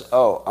as,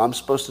 oh, I'm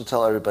supposed to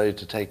tell everybody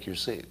to take your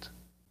seat?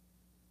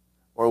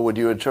 Or would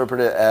you interpret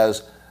it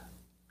as,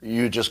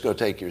 you just go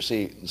take your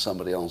seat and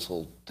somebody else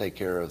will take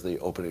care of the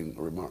opening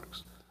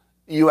remarks?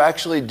 You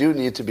actually do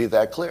need to be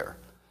that clear.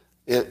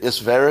 It's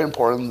very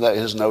important that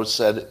his notes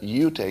said,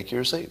 you take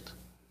your seat.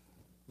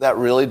 That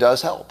really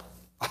does help.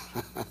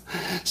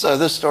 So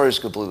this story is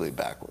completely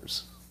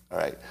backwards. All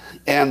right.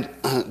 And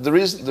the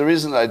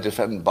reason I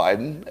defend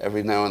Biden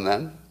every now and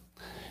then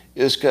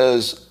is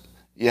because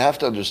you have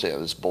to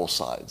understand it's both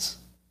sides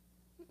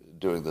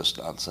doing this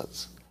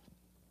nonsense.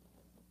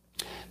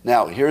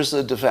 Now, here's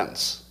the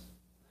defense.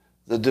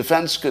 The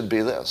defense could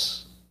be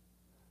this.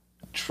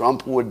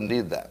 Trump wouldn't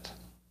need that,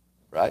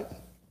 right?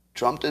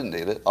 Trump didn't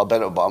need it. I'll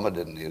bet Obama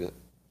didn't need it.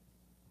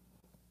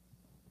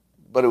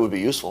 But it would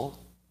be useful.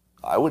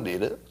 I would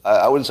need it.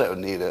 I wouldn't say I would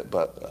need it,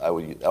 but I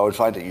would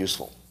find it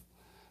useful.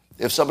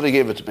 If somebody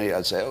gave it to me,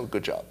 I'd say, oh,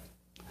 good job.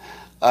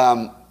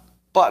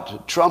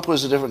 But Trump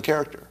was a different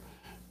character.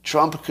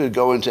 Trump could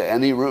go into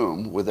any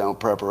room without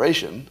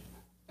preparation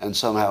and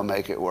somehow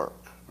make it work,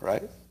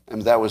 right?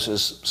 And that was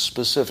his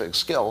specific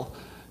skill.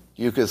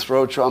 You could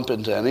throw Trump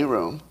into any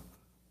room.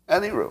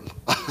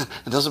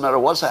 It doesn't matter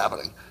what's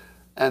happening,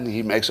 and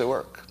he makes it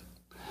work.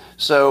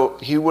 So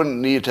he wouldn't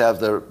need to have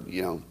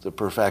the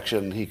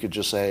perfection. He could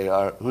just say,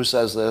 who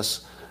says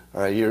this?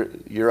 All right,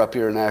 you're up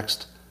here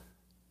next.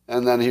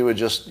 And then he would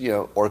just,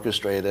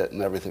 orchestrate it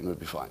and everything would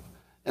be fine.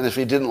 And if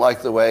he didn't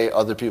like the way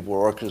other people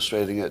were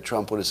orchestrating it,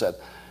 Trump would have said,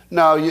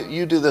 no,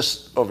 you do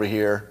this over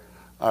here.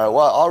 All right,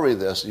 well, I'll read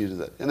this, you do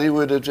that. And he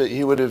would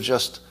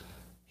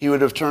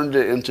have turned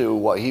it into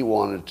what he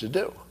wanted to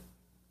do.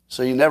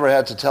 So you never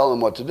had to tell him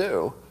what to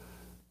do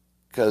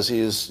because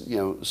he's,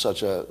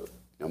 such a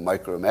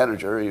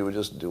micromanager. He would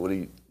just do what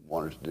he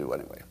wanted to do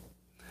anyway.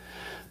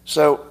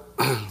 So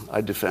I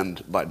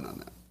defend Biden on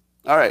that.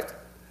 All right.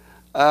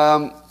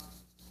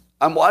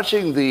 I'm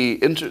watching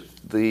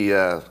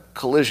the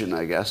collision,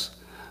 I guess,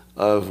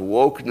 of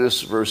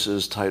wokeness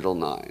versus Title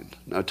IX.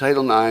 Now,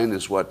 Title IX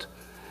is what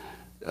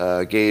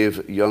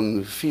gave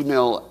young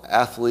female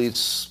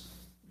athletes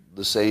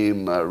the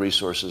same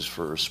resources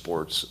for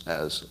sports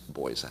as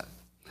boys had.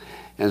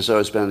 And so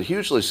it's been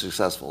hugely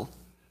successful.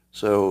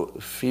 So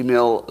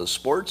female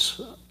sports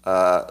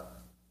are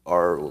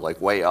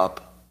way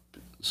up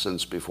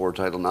since before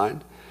Title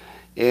IX.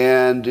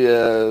 And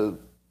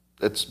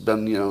it's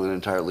been, an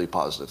entirely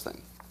positive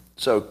thing.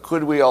 So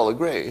could we all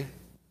agree?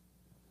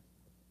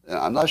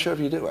 I'm not sure if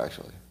you do,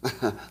 actually.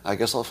 I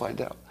guess I'll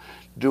find out.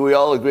 Do we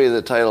all agree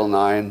that Title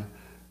IX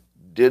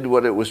did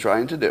what it was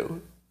trying to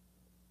do?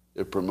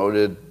 It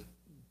promoted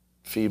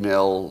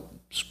female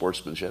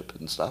sportsmanship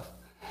and stuff,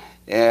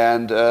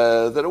 and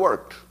that it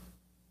worked?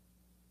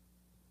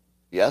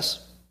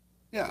 Yes?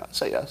 Yeah, I'd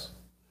say yes.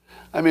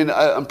 I mean,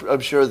 I'm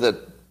sure that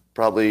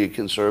probably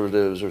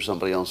conservatives or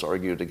somebody else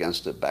argued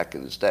against it back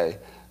in its day,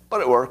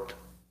 but it worked,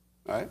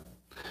 right?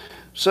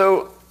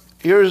 So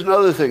here's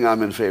another thing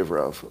I'm in favor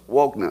of,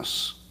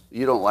 wokeness.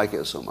 You don't like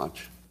it so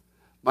much.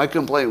 My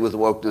complaint with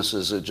wokeness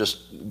is it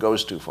just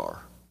goes too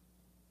far.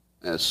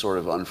 And it's sort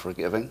of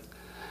unforgiving.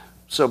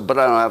 But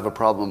I don't have a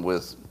problem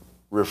with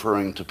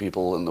referring to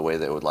people in the way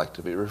they would like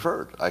to be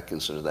referred. I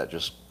consider that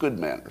just good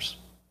manners.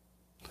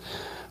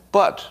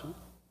 But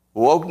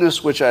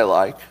wokeness, which I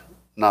like,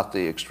 not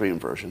the extreme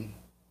version,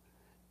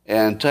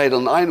 and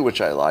Title IX,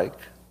 which I like,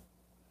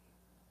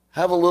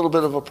 have a little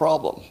bit of a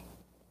problem,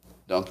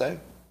 don't they?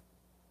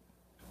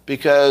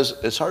 Because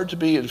it's hard to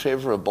be in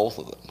favor of both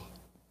of them.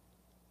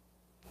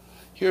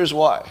 Here's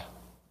why.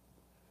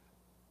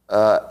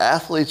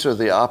 Athletes are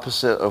the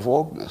opposite of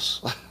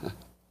wokeness.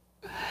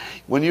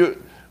 When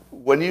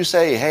you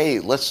say, hey,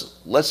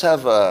 let's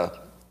have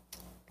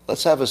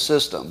a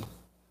system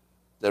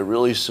that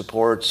really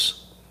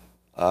supports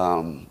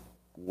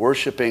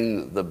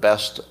worshiping the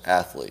best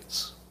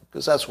athletes,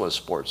 because that's what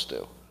sports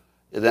do.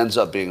 It ends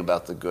up being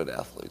about the good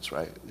athletes,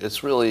 right?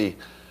 It's really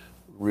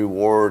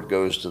reward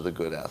goes to the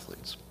good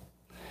athletes.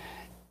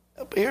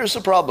 But here's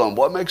the problem.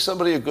 What makes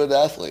somebody a good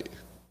athlete?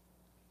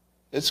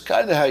 It's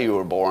kind of how you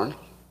were born.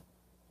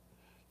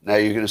 Now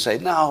you're going to say,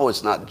 no,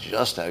 it's not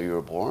just how you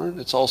were born.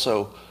 It's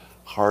also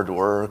hard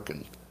work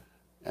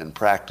and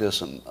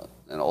practice and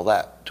all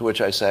that. To which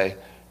I say,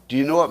 do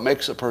you know what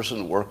makes a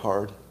person work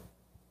hard?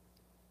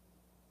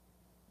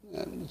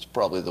 And it's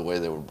probably the way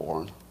they were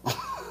born.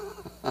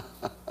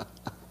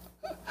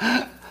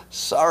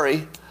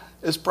 Sorry,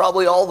 it's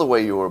probably all the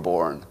way you were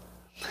born.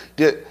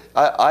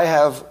 I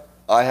have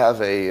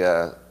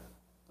a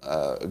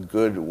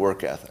good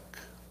work ethic,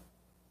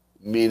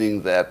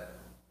 meaning that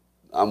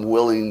I'm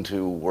willing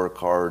to work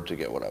hard to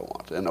get what I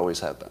want, and always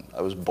have been.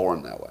 I was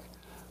born that way.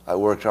 I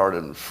worked hard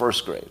in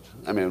first grade.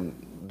 I mean,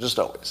 just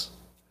always.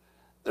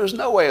 There's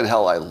no way in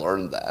hell I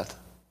learned that.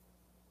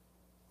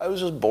 I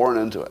was just born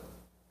into it.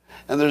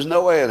 And there's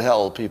no way in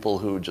hell people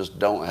who just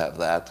don't have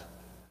that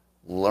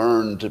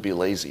learn to be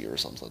lazy or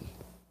something.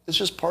 It's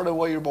just part of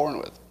what you're born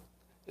with.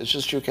 It's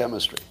just your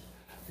chemistry.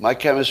 My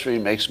chemistry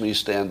makes me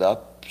stand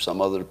up.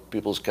 Some other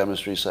people's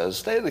chemistry says,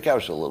 stay on the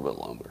couch a little bit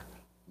longer.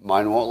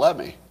 Mine won't let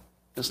me.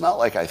 It's not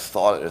like I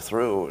thought it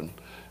through and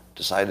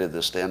decided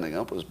that standing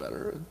up was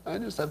better. I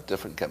just have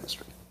different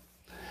chemistry.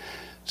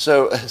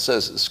 So it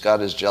says,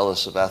 Scott is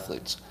jealous of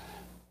athletes.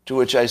 To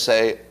which I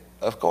say,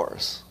 of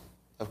course.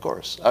 Of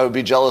course. I would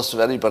be jealous of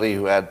anybody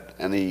who had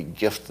any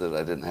gift that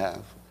I didn't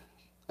have.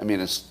 I mean,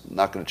 it's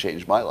not going to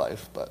change my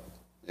life, but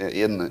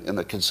in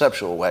the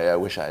conceptual way, I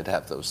wish I'd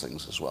have those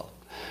things as well.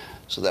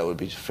 So that would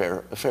be a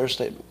fair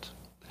statement.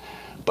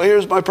 But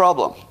here's my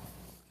problem.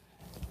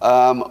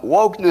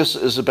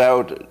 Wokeness is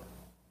about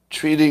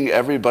treating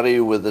everybody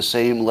with the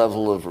same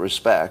level of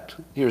respect.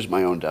 Here's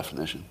my own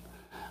definition.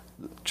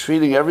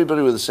 Treating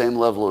everybody with the same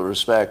level of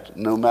respect,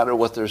 no matter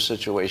what their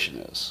situation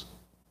is.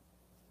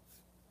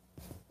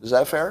 Is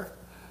that fair?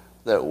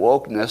 That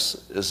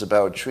wokeness is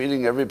about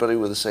treating everybody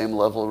with the same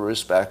level of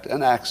respect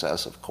and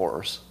access, of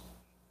course,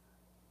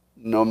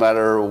 no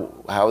matter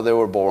how they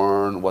were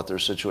born, what their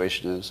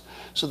situation is.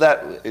 So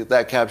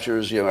that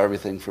captures,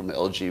 everything from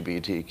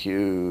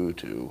LGBTQ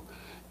to,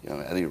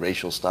 any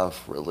racial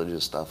stuff,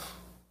 religious stuff,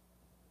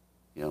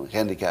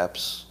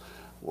 handicaps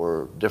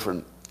or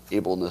different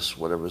ableness,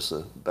 whatever's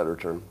the better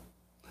term.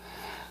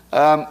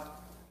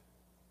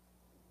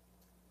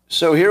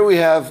 So here we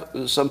have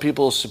some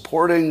people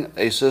supporting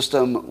a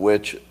system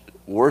which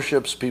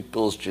worships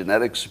people's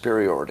genetic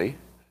superiority,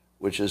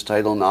 which is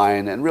Title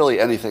IX, and really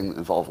anything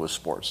involved with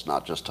sports,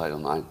 not just Title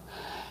IX.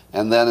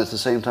 And then at the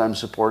same time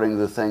supporting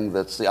the thing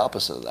that's the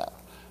opposite of that,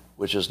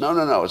 which is,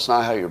 no, it's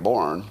not how you're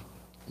born,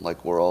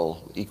 like we're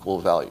all equal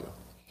value.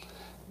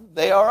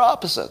 They are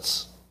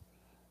opposites.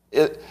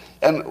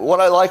 And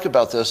what I like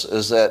about this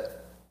is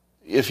that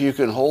if you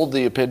can hold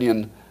the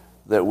opinion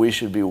that we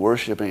should be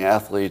worshiping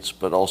athletes,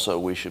 but also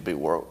we should be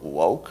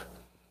woke,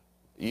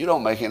 you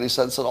don't make any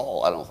sense at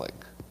all, I don't think,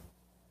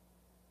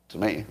 to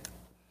me.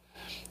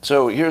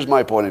 So here's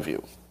my point of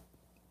view.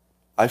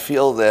 I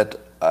feel that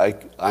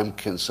I'm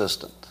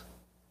consistent.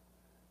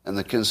 And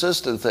the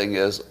consistent thing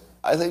is,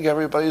 I think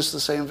everybody's the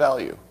same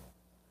value.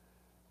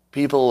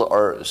 People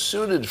are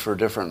suited for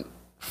different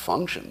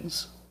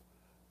functions.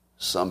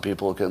 Some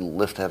people can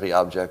lift heavy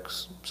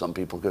objects. Some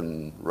people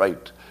can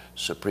write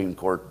Supreme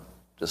Court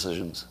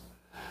decisions.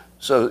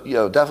 So,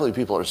 definitely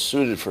people are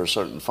suited for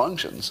certain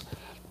functions.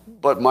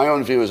 But my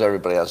own view is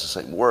everybody has the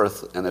same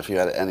worth. And if you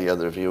had any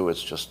other view, it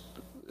just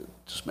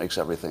makes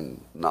everything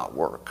not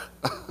work.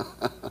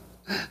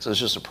 So it's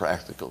just a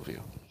practical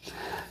view.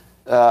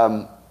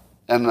 And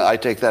I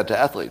take that to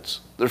athletes.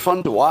 They're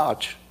fun to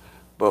watch,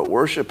 but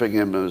worshiping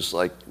him is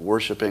like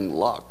worshiping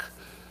luck.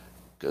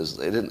 because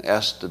they didn't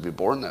ask to be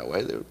born that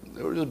way.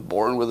 They were just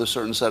born with a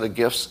certain set of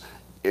gifts,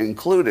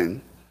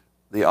 including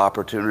the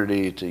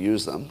opportunity to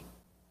use them,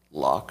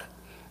 luck,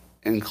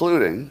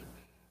 including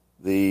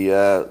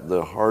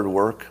the hard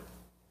work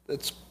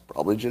that's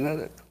probably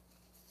genetic.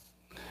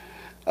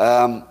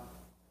 I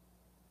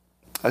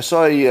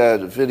saw a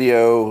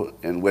video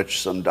in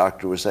which some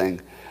doctor was saying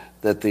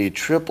that the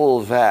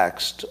triple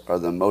vaxxed are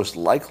the most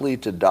likely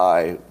to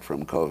die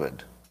from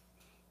COVID.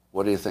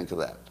 What do you think of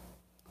that?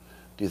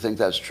 Do you think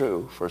that's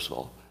true, first of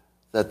all,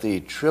 that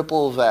the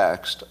triple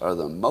vaxxed are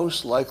the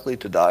most likely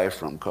to die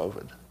from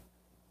COVID?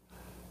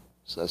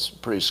 So that's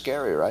pretty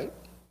scary, right?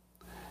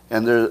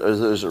 And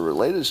there's a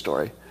related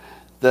story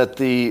that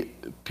the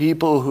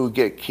people who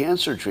get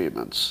cancer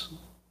treatments,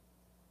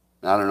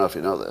 I don't know if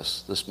you know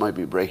this, this might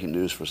be breaking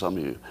news for some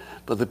of you,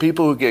 but the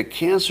people who get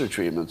cancer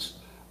treatments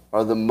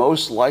are the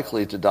most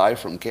likely to die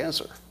from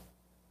cancer.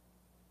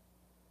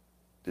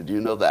 Did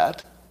you know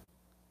that?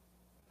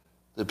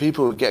 The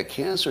people who get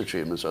cancer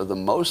treatments are the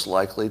most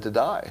likely to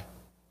die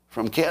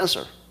from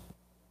cancer.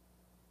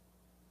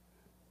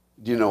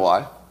 Do you know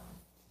why?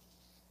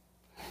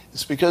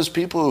 It's because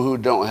people who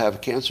don't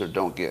have cancer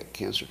don't get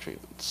cancer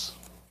treatments.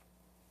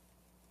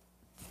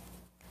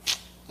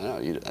 I know,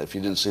 if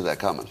you didn't see that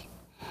coming.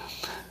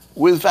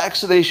 With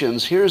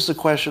vaccinations, here's the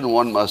question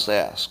one must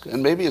ask,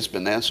 and maybe it's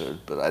been answered,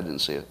 but I didn't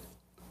see it.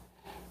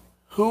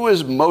 Who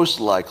is most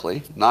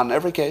likely, not in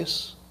every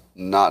case,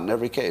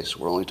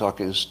 we're only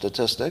talking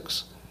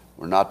statistics,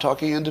 we're not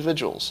talking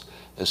individuals.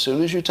 As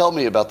soon as you tell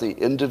me about the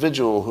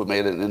individual who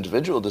made an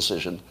individual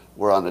decision,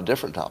 we're on a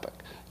different topic.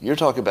 You're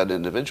talking about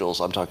individuals,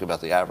 I'm talking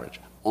about the average.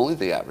 Only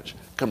the average.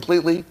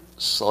 Completely,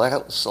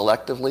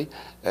 selectively,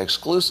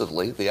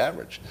 exclusively the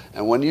average.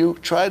 And when you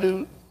try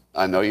to,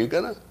 I know you're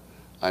gonna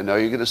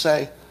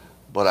say,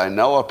 but I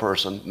know a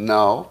person,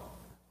 no,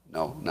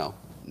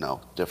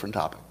 different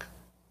topic.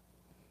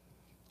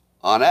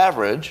 On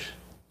average,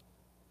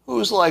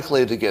 who's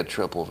likely to get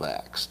triple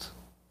vaxxed?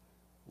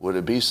 Would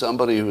it be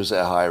somebody who's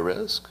at high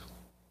risk?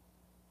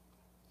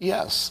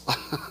 Yes.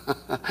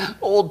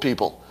 Old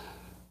people,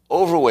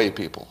 overweight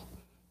people,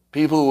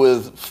 people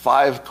with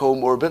 5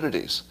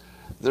 comorbidities.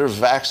 They're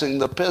vaxxing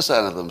the piss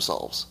out of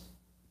themselves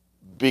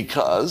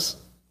because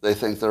they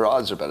think their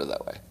odds are better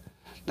that way.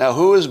 Now,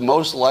 who is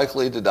most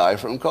likely to die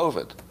from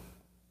COVID?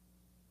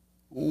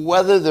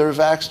 Whether they're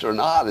vaxxed or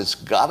not, it's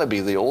got to be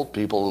the old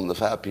people and the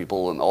fat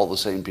people and all the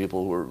same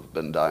people who have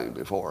been dying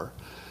before,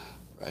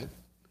 right?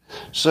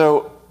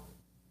 So,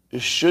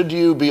 should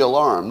you be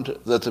alarmed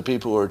that the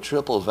people who are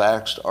triple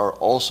vaxxed are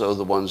also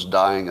the ones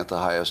dying at the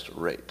highest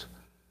rate?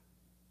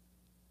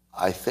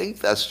 I think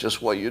that's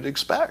just what you'd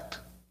expect.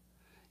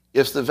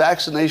 If the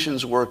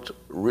vaccinations worked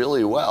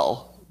really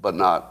well, but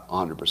not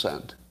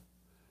 100%,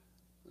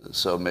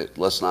 so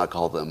let's not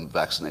call them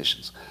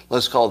vaccinations.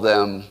 Let's call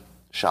them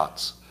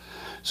shots.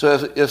 So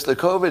if the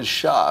COVID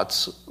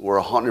shots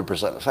were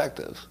 100%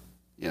 effective,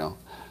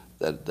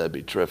 that'd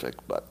be terrific,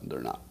 but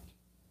they're not.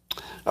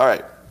 All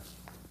right.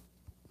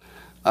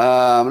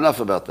 Enough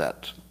about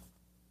that.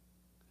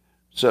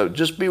 So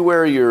just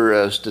beware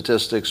your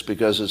statistics,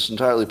 because it's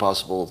entirely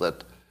possible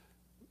that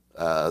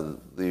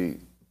the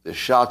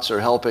shots are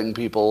helping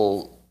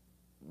people,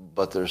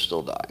 but they're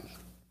still dying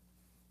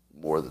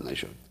more than they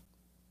should.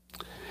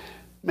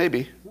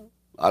 Maybe.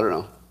 I don't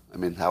know. I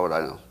mean, how would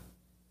I know?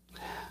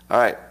 All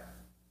right.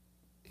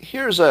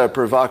 Here's a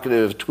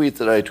provocative tweet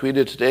that I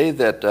tweeted today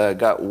that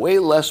got way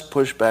less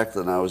pushback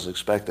than I was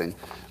expecting,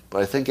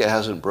 but I think it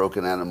hasn't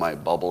broken out of my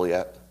bubble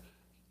yet.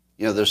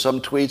 There's some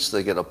tweets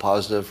that get a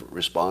positive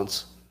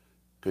response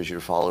because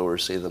your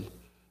followers see them.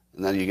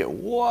 And then you get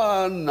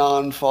one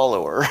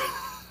non-follower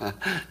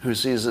who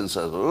sees it and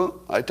says,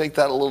 oh, I take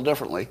that a little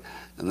differently.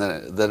 And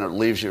then it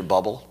leaves your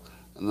bubble.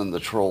 And then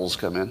the trolls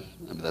come in.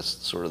 I mean, that's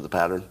sort of the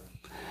pattern.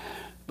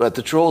 But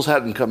the trolls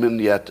hadn't come in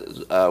yet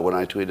when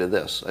I tweeted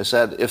this. I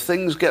said, if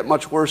things get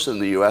much worse in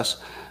the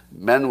U.S.,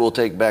 men will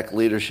take back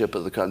leadership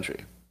of the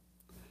country.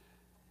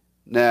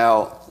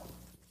 Now,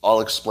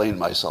 I'll explain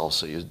myself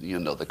so you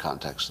know the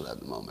context of that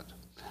in a moment.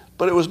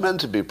 But it was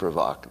meant to be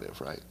provocative,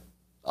 right?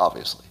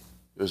 Obviously.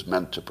 It was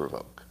meant to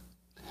provoke.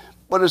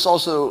 But it's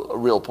also a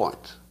real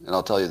point, and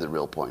I'll tell you the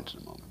real point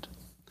in a moment.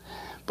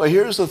 But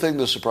here's the thing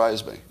that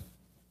surprised me.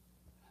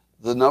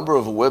 The number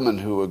of women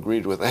who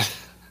agreed with it.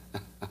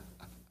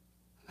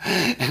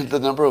 And the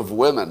number of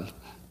women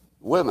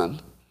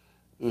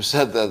who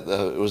said that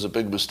it was a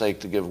big mistake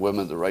to give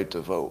women the right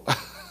to vote.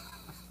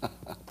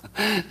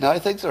 Now, I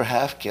think they're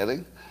half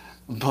kidding,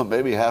 but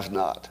maybe half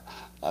not.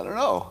 I don't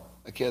know.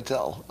 I can't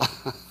tell.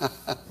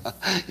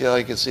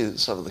 I can see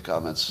some of the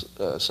comments.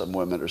 Some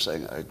women are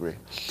saying, I agree.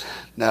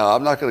 Now,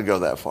 I'm not going to go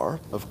that far,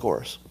 of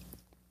course.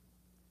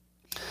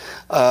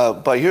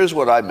 But here's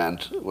what I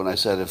meant when I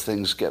said if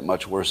things get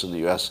much worse in the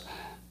U.S.,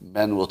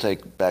 men will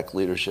take back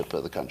leadership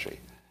of the country.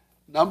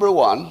 Number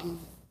one,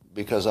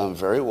 because I'm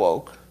very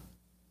woke,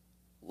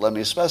 let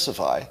me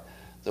specify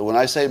that when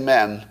I say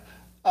men,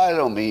 I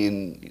don't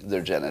mean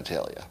their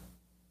genitalia,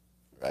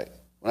 right?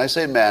 When I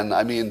say men,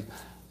 I mean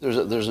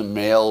there's a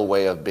male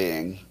way of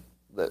being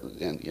that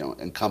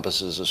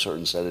encompasses a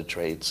certain set of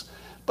traits.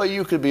 But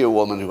you could be a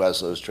woman who has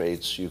those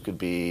traits. You could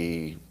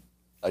be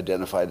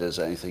identified as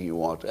anything you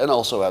want and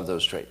also have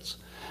those traits.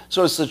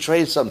 So it's the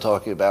traits I'm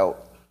talking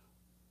about,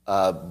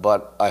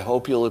 but I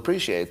hope you'll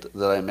appreciate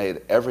that I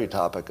made every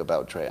topic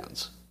about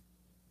trans.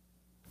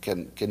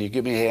 Can you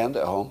give me a hand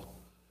at home?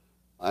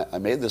 I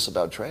made this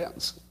about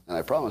trans, and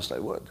I promised I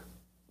would.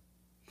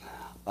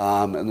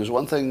 And there's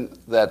one thing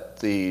that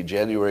the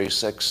January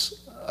 6th,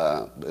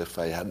 if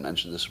I hadn't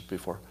mentioned this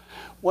before,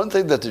 one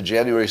thing that the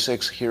January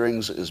 6th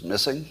hearings is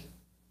missing,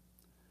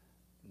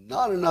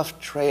 not enough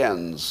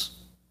trans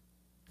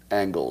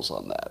angles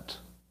on that.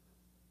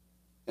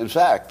 In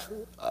fact,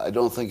 I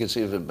don't think it's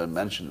even been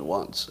mentioned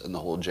once in the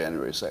whole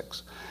January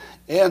 6th.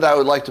 And I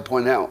would like to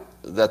point out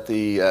that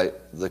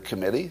the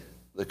committee,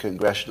 the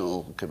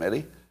Congressional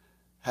Committee,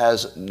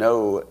 has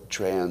no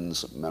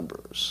trans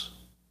members.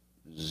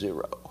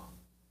 0.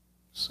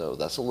 So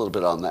that's a little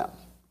bit on them,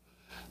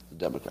 the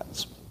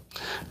Democrats.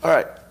 All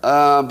right,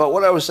 but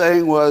what I was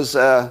saying was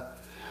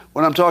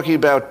when I'm talking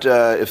about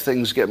if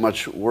things get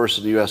much worse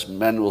in the U.S.,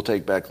 men will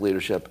take back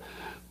leadership.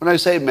 When I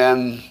say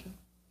men,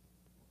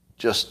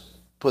 just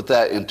put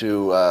that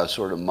into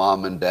sort of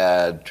mom and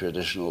dad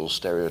traditional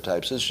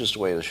stereotypes. It's just a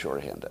way to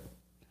shorthand it.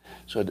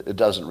 So it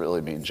doesn't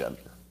really mean gender.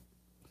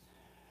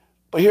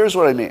 But here's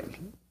what I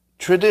mean.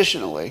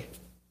 Traditionally,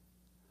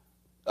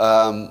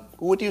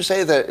 would you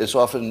say that it's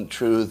often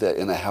true that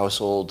in a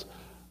household,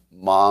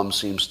 mom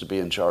seems to be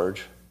in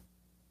charge?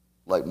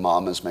 Like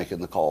mom is making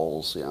the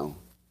calls,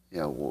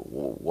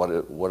 what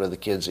are the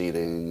kids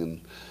eating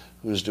and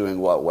who's doing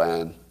what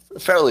when?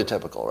 Fairly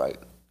typical, right?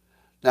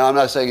 Now, I'm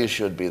not saying it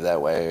should be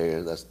that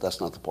way. That's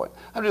not the point.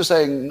 I'm just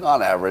saying,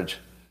 on average,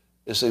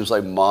 it seems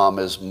like mom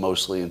is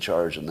mostly in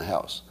charge in the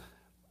house.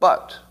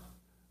 But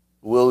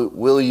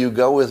will you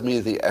go with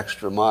me the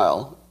extra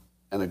mile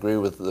and agree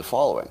with the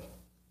following?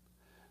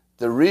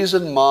 The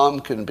reason mom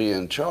can be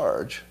in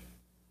charge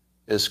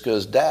is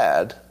because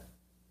dad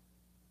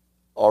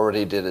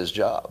already did his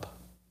job.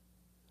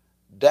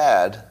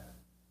 Dad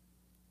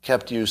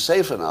kept you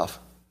safe enough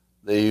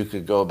that you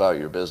could go about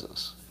your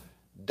business.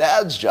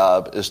 Dad's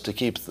job is to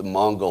keep the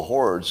Mongol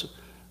hordes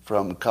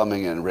from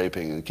coming and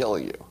raping and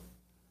killing you.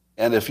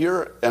 And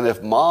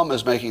if mom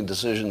is making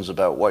decisions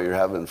about what you're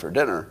having for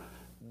dinner,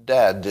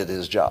 dad did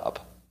his job,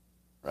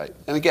 right?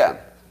 And again,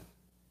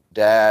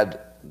 dad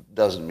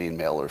doesn't mean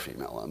male or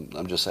female.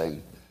 I'm just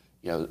saying,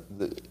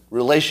 the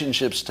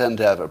relationships tend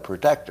to have a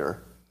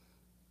protector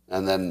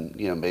and then,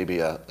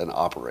 maybe an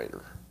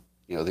operator.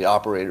 The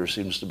operator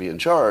seems to be in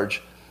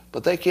charge,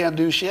 but they can't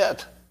do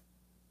shit.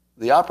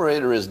 The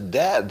operator is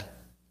dead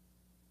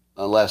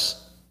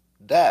unless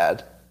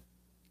dad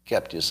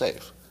kept you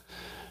safe.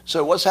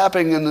 So what's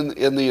happening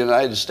in the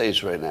United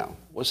States right now?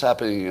 What's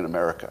happening in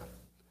America?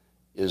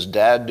 Is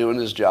dad doing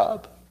his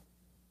job?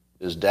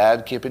 Is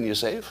dad keeping you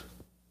safe?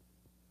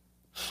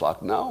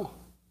 Fuck no.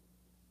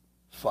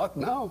 Fuck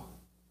no.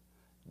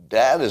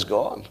 Dad is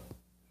gone.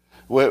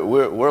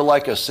 We're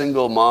like a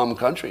single mom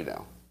country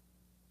now,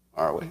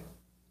 aren't we?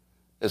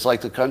 It's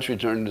like the country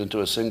turned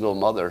into a single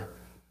mother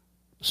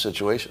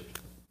situation.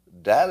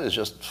 Dad is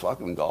just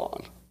fucking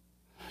gone.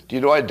 Do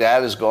you know why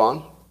dad is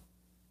gone?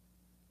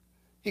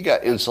 He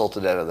got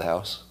insulted out of the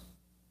house.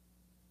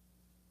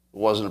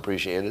 Wasn't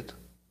appreciated.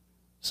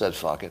 Said,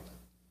 fuck it.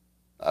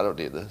 I don't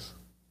need this.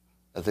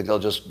 I think I'll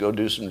just go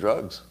do some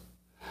drugs.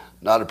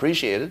 Not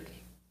appreciated.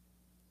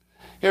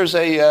 Here's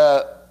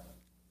a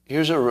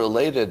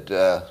related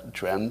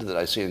trend that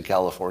I see in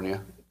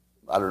California.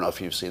 I don't know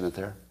if you've seen it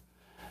there.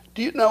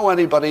 Do you know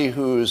anybody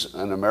who's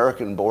an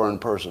American-born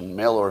person,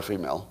 male or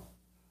female,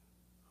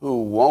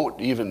 who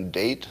won't even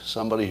date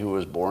somebody who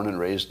was born and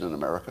raised in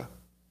America?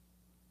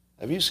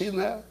 Have you seen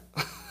that?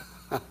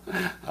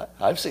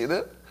 I've seen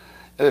it.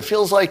 And it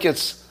feels like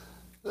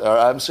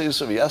I'm seeing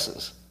some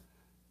yeses.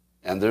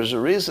 And there's a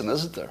reason,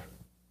 isn't there?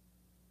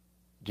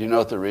 Do you know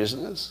what the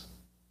reason is?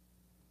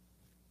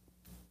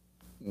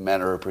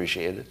 Men are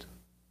appreciated.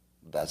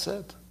 That's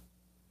it.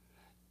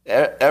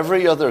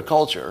 Every other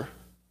culture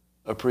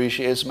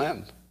appreciates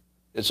men.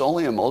 It's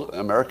only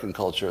American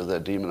culture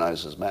that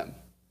demonizes men.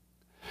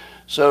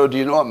 So do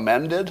you know what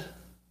men did?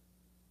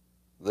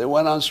 They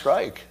went on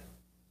strike.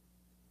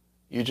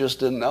 You just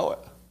didn't know it.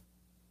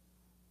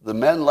 The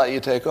men let you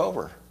take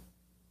over.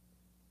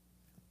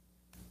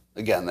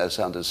 Again, that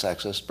sounded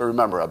sexist, but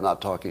remember, I'm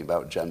not talking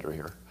about gender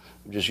here.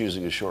 I'm just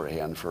using a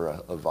shorthand for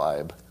a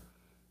vibe.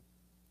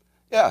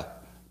 Yeah.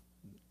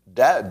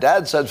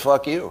 Dad said,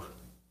 fuck you.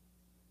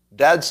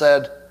 Dad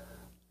said,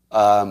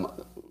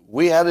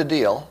 we had a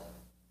deal.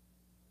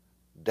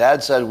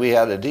 Dad said we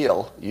had a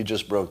deal. You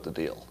just broke the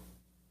deal.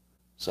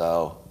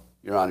 So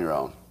you're on your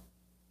own.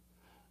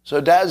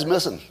 So dad's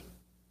missing.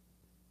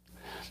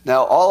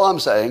 Now, all I'm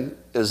saying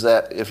is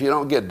that if you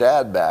don't get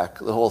dad back,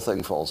 the whole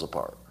thing falls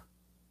apart.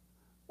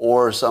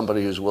 Or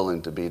somebody who's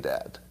willing to be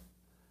dad.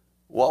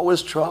 What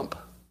was Trump?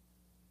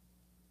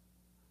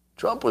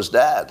 Trump was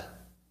dad.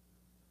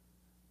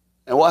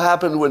 And what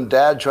happened when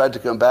dad tried to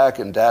come back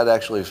and dad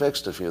actually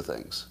fixed a few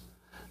things?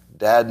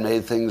 Dad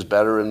made things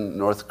better in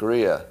North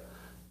Korea.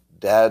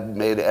 Dad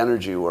made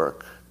energy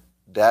work.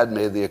 Dad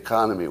made the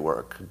economy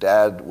work.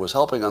 Dad was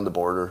helping on the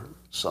border.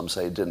 Some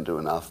say didn't do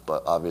enough,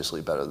 but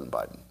obviously better than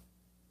Biden.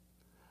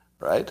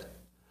 Right?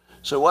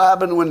 So what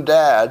happened when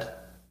Dad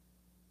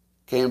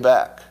came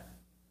back?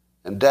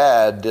 And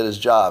Dad did his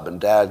job,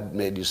 and Dad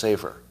made you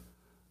safer.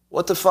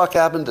 What the fuck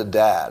happened to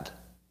Dad?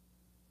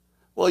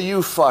 Well,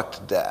 you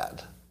fucked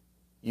Dad.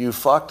 You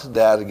fucked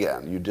Dad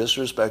again. You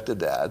disrespected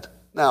Dad.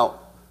 Now,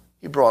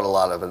 he brought a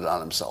lot of it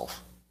on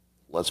himself.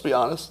 Let's be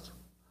honest.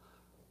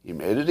 He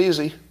made it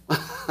easy.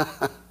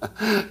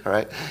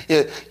 Right?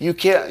 You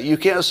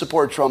can't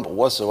support Trump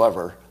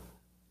whatsoever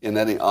in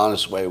any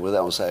honest way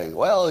without saying,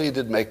 well, he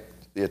did make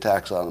the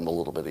attacks on him a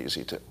little bit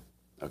easy too.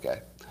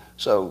 Okay?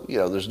 So,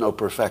 there's no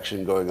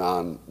perfection going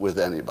on with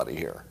anybody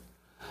here.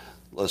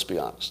 Let's be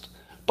honest.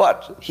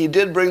 But he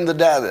did bring the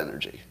dad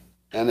energy.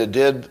 And it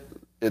did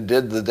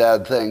the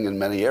dad thing in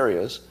many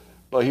areas,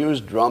 but he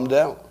was drummed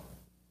out.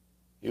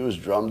 He was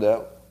drummed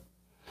out.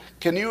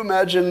 Can you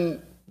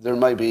imagine there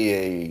might be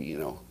a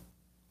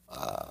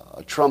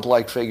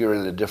Trump-like figure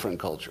in a different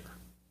culture?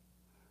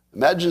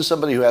 Imagine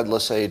somebody who had,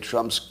 let's say,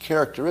 Trump's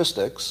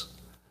characteristics,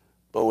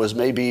 but was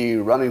maybe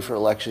running for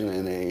election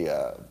in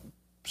a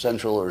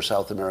Central or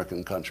South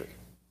American country.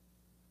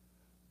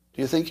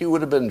 Do you think he would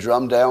have been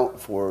drummed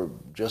out for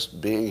just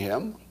being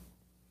him?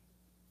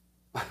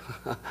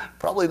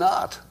 Probably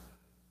not.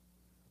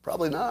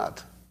 Probably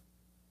not.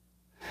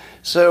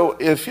 So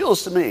it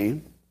feels to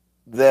me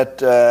that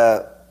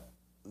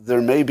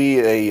there may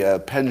be a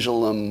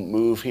pendulum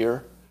move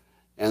here,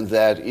 and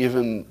that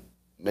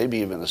maybe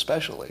even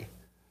especially,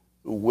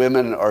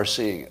 women are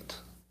seeing it.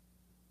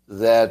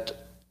 That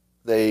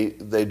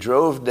they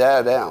drove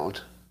Dad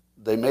out.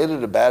 They made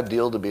it a bad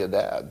deal to be a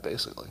dad,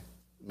 basically.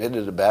 Made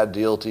it a bad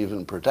deal to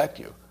even protect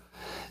you.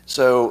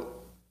 So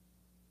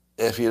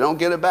if you don't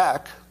get it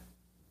back,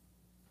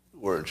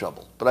 we're in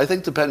trouble. But I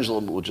think the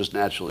pendulum will just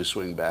naturally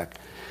swing back.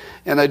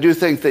 And I do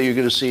think that you're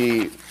going to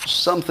see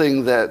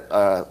something that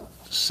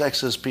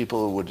sexist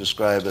people would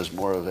describe as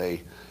more of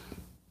a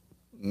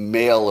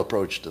male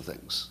approach to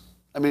things.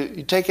 I mean,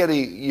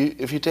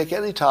 if you take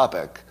any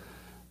topic,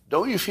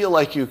 don't you feel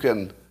like you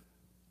can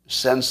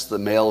sense the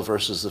male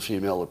versus the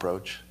female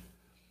approach?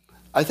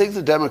 I think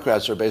the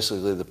Democrats are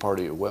basically the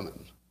party of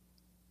women.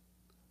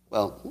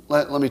 Well,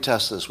 let me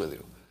test this with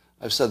you.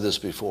 I've said this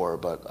before,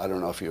 but I don't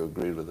know if you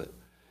agreed with it.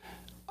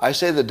 I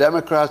say the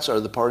Democrats are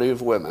the party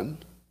of women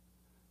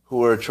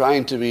who are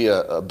trying to be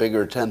a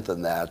bigger tent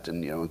than that,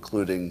 and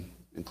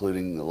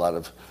including a lot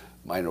of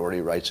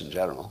minority rights in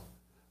general.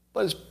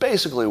 But it's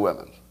basically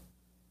women.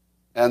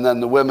 And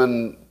then the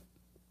women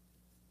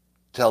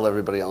tell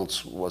everybody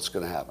else what's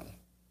going to happen.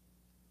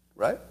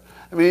 Right?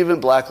 I mean,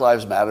 even Black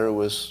Lives Matter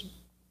was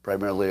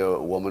primarily a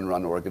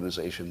woman-run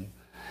organization.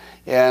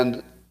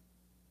 And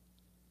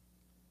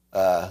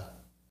all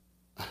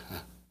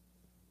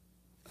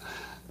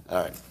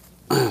right.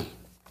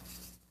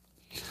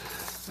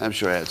 I'm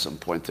sure I had some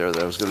point there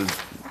that I was going to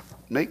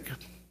make.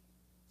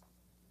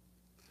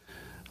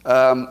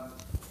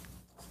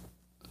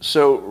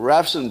 So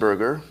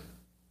Raffensperger,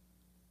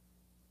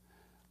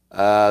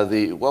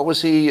 what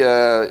was he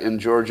in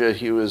Georgia?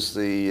 He was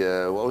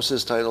what was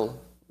his title?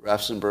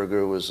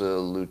 Raffensperger was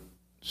a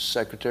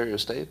Secretary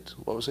of State.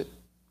 What was he?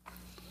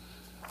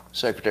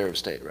 Secretary of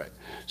State, right.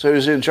 So he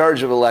was in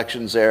charge of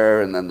elections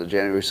there, and then the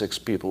January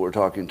 6th people were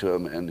talking to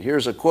him, and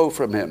here's a quote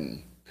from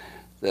him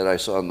that I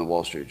saw in the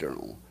Wall Street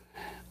Journal.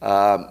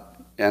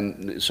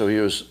 And so he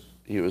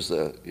was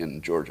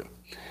in Georgia.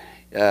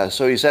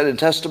 So he said in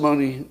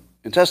testimony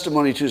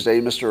Tuesday,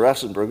 Mr.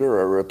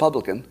 Raffensperger, a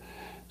Republican,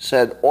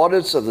 said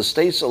audits of the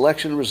state's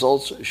election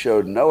results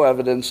showed no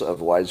evidence of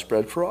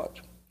widespread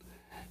fraud.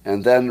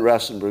 And then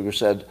Raffensperger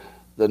said,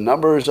 the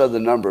numbers are the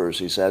numbers,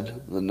 he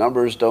said. The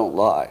numbers don't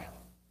lie.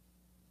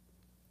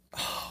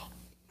 Oh,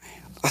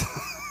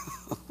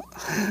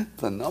 man.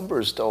 The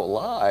numbers don't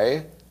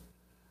lie?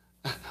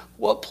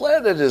 What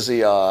planet is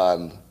he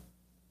on?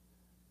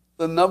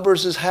 The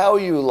numbers is how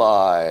you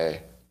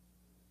lie.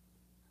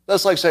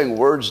 That's like saying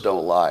words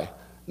don't lie.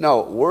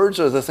 No, words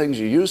are the things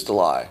you use to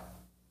lie.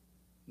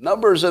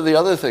 Numbers are the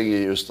other thing you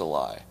use to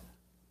lie.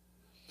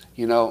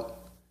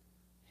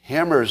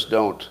 Hammers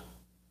don't,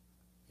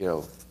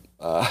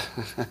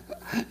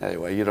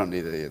 anyway, you don't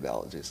need any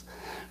analogies.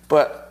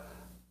 But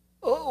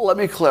let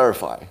me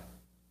clarify.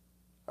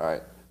 All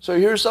right. So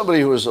here's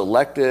somebody who was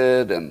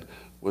elected and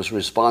was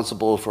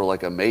responsible for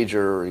like a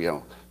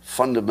major,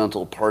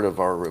 fundamental part of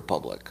our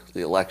republic,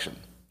 the election,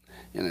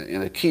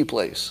 in a key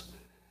place.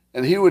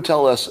 And he would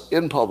tell us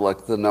in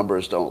public, the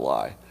numbers don't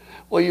lie.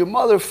 Well, you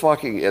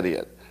motherfucking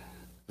idiot.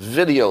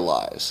 Video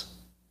lies.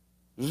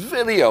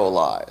 Video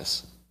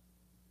lies.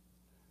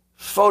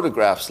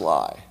 Photographs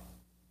lie.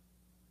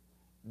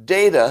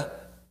 Data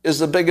is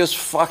the biggest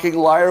fucking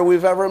liar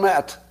we've ever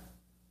met.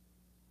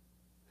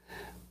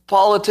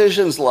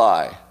 Politicians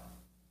lie.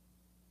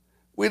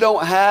 We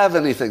don't have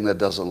anything that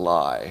doesn't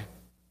lie.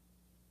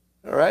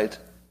 All right?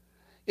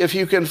 If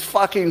you can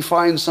fucking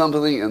find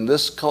something in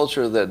this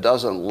culture that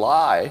doesn't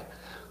lie,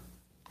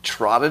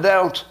 trot it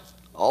out.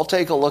 I'll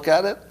take a look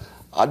at it.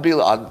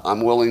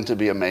 I'm willing to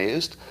be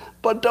amazed,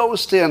 but don't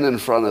stand in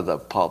front of the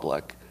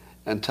public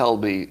and tell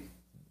me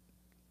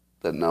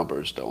that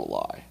numbers don't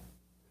lie.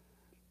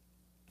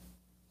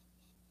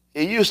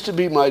 It used to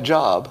be my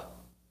job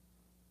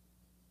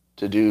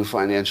to do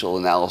financial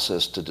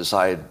analysis, to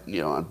decide,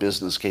 on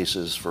business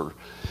cases for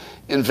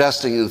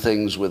investing in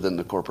things within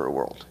the corporate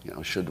world.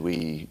 Should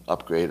we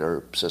upgrade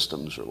our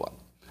systems or what?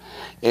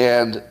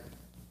 And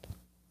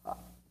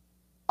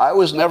I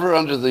was never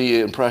under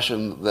the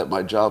impression that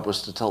my job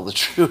was to tell the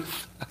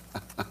truth.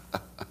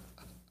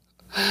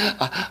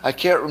 I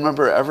can't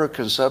remember ever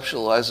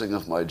conceptualizing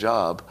of my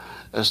job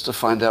as to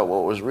find out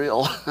what was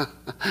real.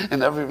 It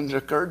never even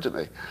occurred to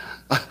me.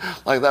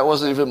 Like, that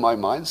wasn't even my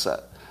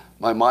mindset.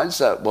 My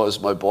mindset was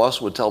my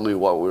boss would tell me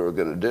what we were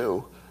going to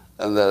do,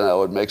 and then I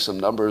would make some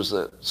numbers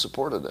that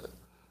supported it.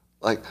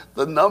 Like,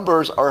 the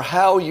numbers are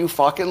how you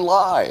fucking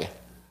lie.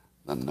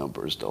 The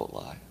numbers don't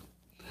lie.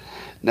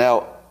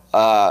 Now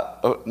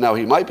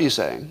he might be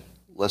saying,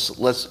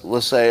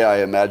 let's say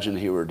I imagine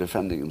he were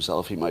defending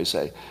himself. He might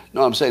say,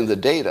 no, I'm saying the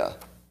data.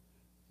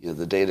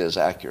 The data is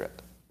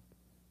accurate.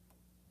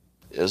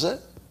 Is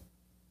it?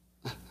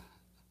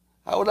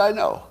 How would I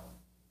know?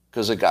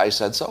 Because a guy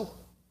said so?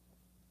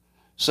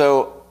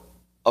 So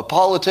a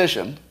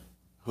politician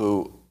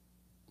who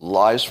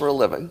lies for a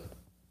living,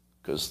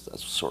 because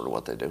that's sort of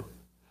what they do.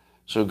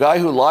 So a guy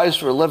who lies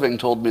for a living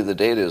told me the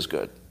data is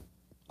good.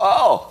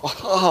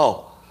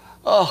 Oh,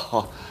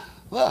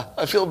 well,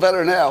 I feel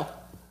better now.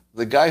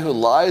 The guy who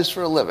lies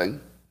for a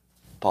living,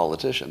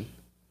 politician,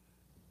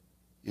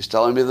 he's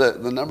telling me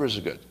that the numbers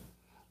are good.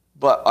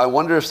 But I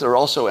wonder if there are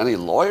also any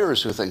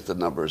lawyers who think the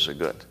numbers are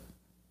good.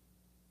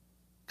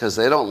 Because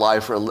they don't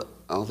lie for a living.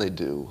 Oh, they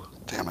do.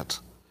 Damn it.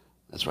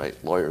 That's right.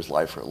 Lawyers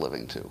lie for a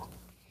living, too.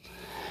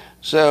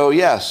 So,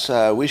 yes,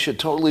 we should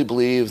totally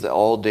believe that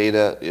all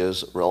data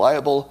is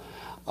reliable.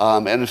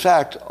 And in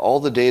fact, all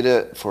the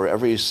data for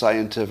every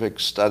scientific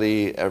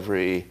study,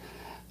 every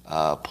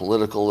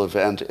political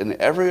event in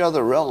every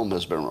other realm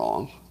has been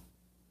wrong.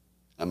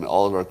 I mean,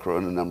 all of our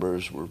corona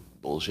numbers were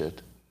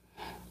bullshit.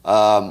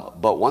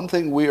 But one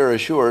thing we are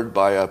assured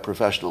by a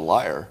professional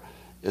liar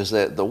is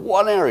that the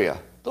one area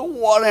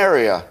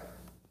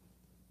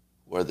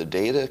where the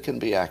data can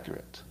be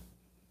accurate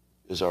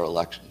is our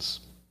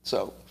elections.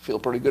 So, feel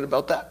pretty good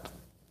about that.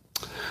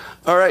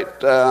 All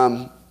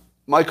right,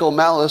 Michael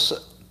Malice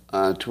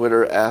on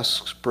Twitter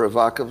asks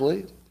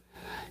provocatively.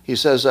 He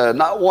says,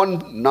 not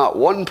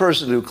one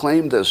person who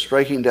claimed that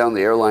striking down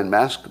the airline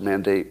mask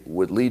mandate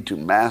would lead to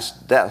mass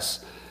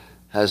deaths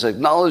has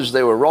acknowledged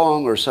they were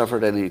wrong or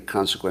suffered any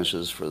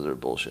consequences for their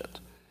bullshit.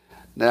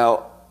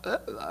 Now,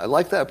 I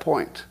like that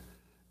point,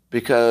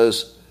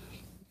 because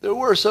there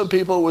were some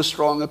people with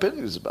strong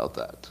opinions about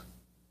that.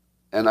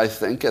 And I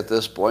think at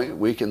this point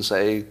we can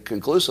say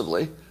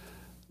conclusively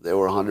they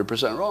were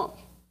 100% wrong.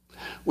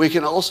 We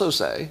can also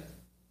say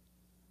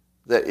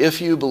that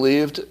if you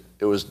believed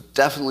it was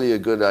definitely a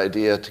good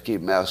idea to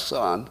keep masks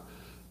on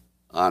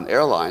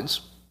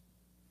airlines,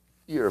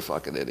 you're a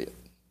fucking idiot.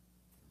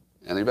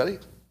 Anybody?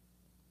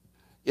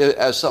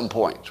 At some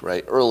point,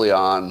 right? Early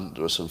on,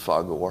 there was some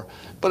fog of war.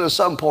 But at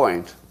some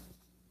point,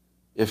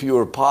 if you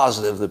were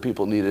positive that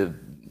people needed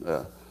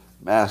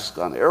masks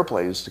on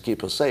airplanes to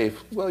keep us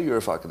safe, well, you're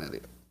a fucking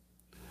idiot.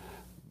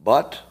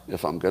 But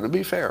if I'm going to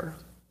be fair,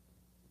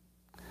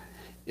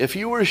 if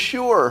you were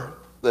sure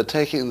that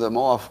taking them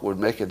off would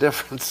make a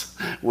difference,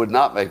 would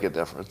not make a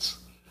difference,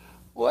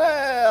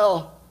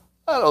 well,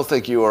 I don't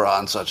think you were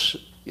on such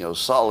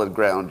solid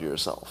ground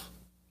yourself.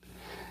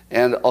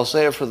 And I'll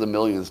say it for the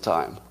millionth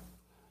time.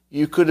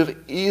 You could have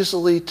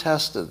easily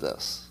tested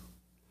this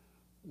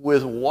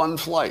with one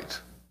flight,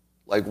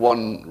 like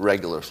one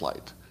regular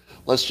flight.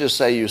 Let's just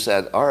say you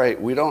said, all right,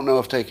 we don't know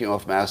if taking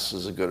off masks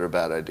is a good or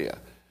bad idea.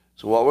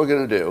 So what we're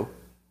going to do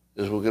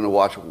is we're going to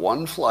watch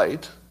one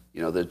flight,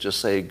 that just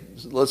say,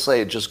 let's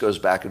say it just goes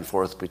back and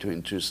forth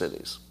between two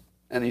cities,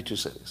 any two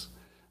cities.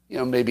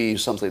 Maybe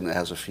something that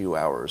has a few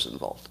hours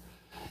involved.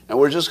 And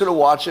we're just going to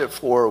watch it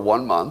for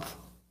 1 month.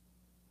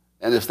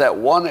 And if that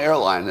one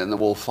airline, and then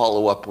we'll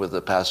follow up with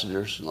the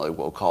passengers,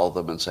 we'll call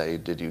them and say,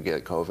 did you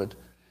get COVID?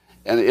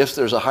 And if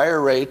there's a higher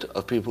rate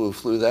of people who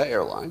flew that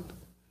airline,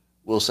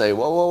 we'll say,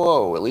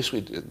 whoa, at least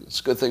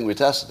it's a good thing we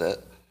tested it.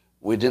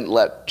 We didn't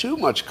let too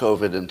much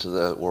COVID into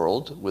the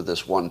world with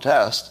this one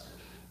test,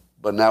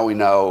 but now we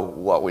know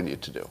what we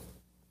need to do.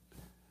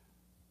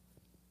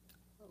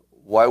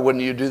 Why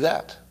wouldn't you do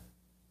that?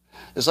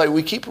 It's like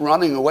we keep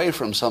running away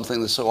from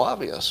something that's so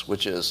obvious,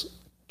 which is,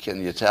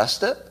 can you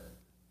test it?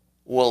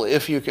 Well,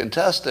 if you can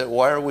test it,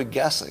 why are we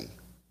guessing?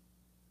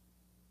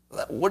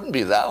 That wouldn't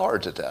be that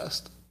hard to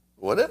test,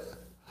 would it?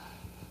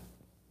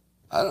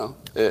 I don't know.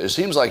 It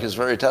seems like it's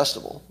very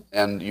testable,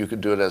 and you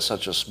could do it at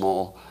such a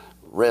small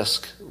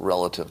risk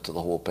relative to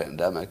the whole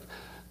pandemic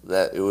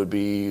that it would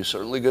be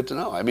certainly good to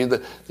know. I mean,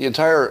 the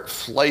entire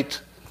flight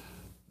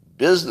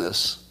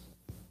business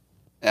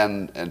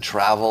and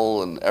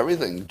travel and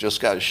everything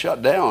just got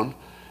shut down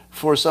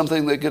for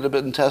something that could have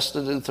been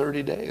tested in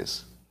 30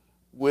 days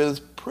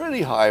with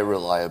pretty high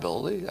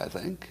reliability, I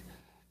think.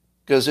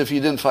 Because if you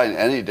didn't find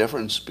any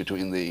difference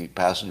between the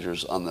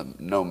passengers on the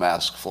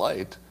no-mask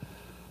flight,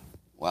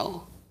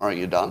 well, aren't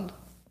you done?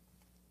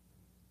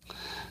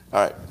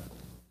 All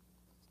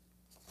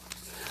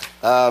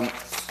right.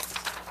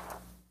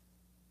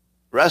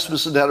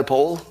 Rasmussen had a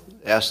poll,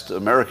 asked the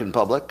American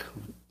public,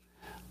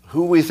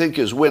 who we think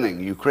is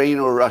winning, Ukraine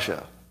or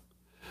Russia?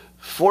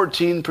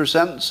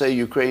 14% say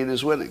Ukraine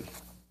is winning,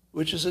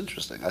 which is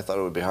interesting. I thought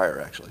it would be higher,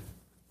 actually.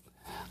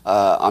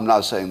 I'm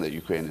not saying that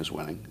Ukraine is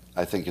winning.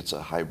 I think it's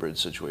a hybrid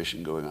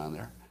situation going on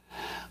there.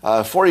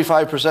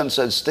 45%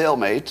 said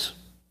stalemate,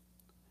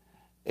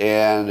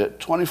 and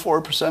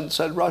 24%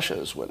 said Russia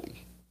is winning.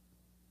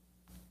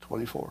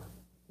 24.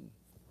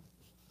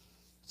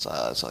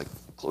 It's like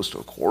close to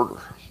a quarter.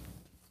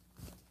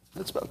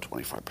 That's about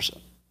 25%.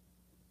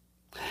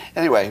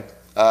 Anyway,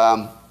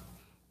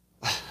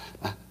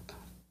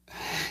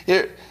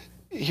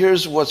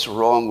 here's what's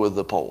wrong with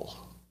the poll.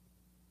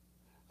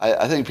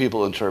 I think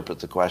people interpret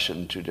the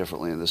question too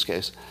differently in this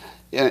case.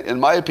 In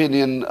my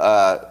opinion,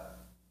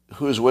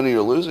 who's winning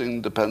or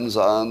losing depends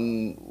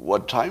on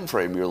what time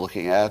frame you're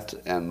looking at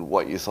and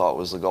what you thought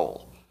was the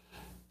goal.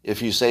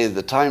 If you say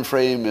the time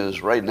frame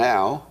is right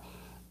now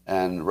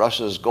and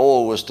Russia's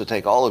goal was to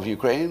take all of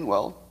Ukraine,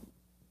 well,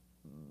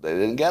 they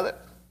didn't get it.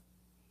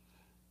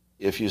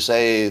 If you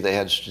say they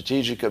had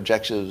strategic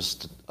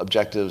objectives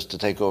to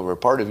take over a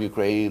part of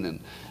Ukraine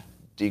and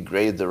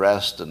degrade the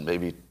rest and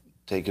maybe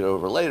take it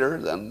over later,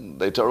 then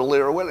they totally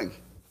are winning.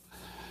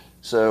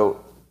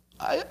 So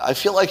I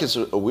feel like it's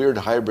a weird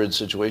hybrid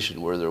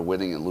situation where they're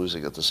winning and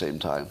losing at the same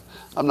time.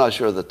 I'm not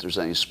sure that there's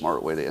any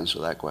smart way to answer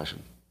that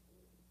question.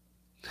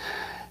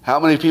 How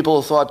many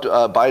people thought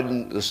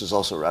Biden, this is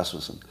also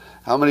Rasmussen,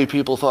 how many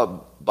people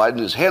thought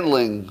Biden is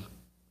handling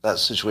that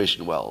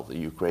situation well, the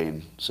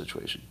Ukraine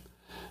situation?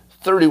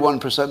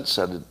 31%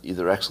 said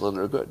either excellent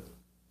or good,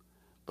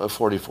 but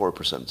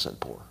 44% said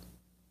poor.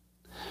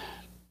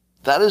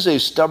 That is a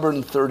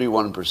stubborn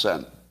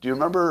 31%. Do you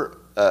remember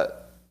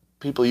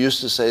people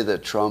used to say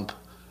that Trump,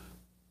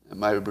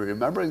 am I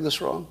remembering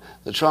this wrong?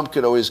 That Trump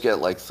could always get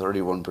like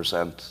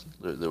 31%.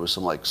 There was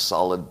some like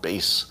solid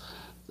base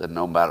that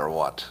no matter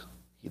what,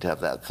 he'd have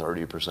that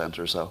 30%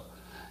 or so.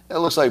 It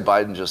looks like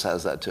Biden just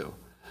has that too.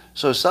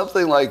 So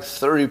something like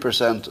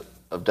 30%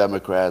 of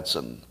Democrats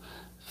and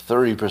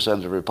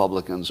 30% of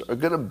Republicans are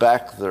going to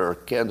back their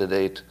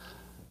candidate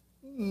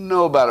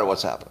no matter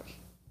what's happening.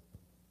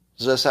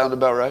 Does that sound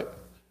about right?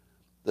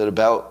 That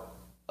about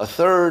a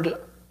third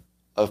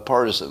of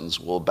partisans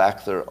will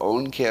back their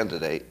own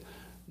candidate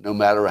no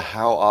matter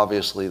how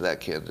obviously that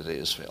candidate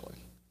is failing.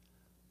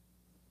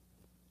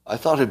 I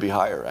thought it'd be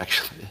higher,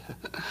 actually.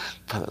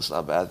 But that's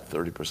not bad,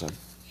 30%.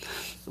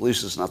 At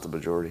least it's not the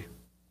majority.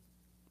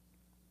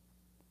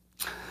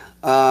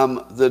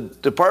 The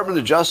Department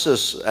of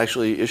Justice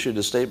actually issued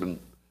a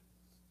statement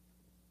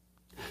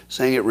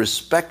saying it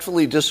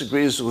respectfully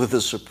disagrees with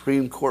the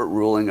Supreme Court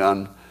ruling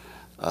on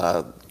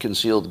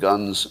concealed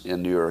guns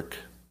in New York.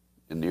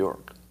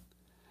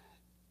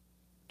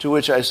 To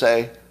which I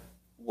say,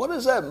 what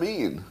does that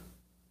mean?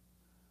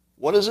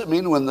 What does it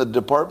mean when the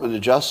Department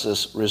of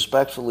Justice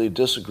respectfully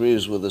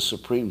disagrees with the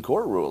Supreme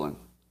Court ruling?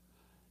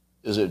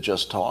 Is it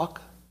just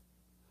talk?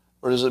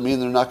 Or does it mean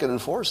they're not going to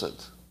enforce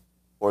it?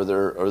 Or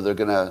they're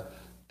going to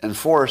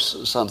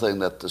enforce something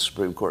that the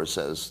Supreme Court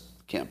says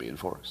can't be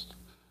enforced?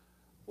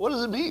 What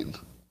does it mean?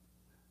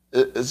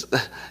 It's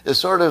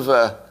sort of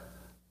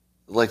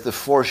like the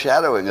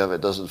foreshadowing of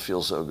it doesn't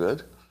feel so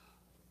good.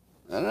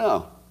 I don't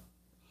know.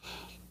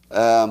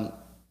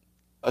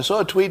 I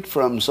saw a tweet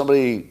from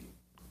somebody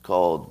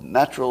called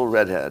Natural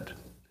Redhead,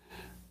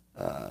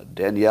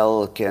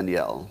 Danielle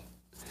Caniel,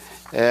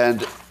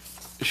 and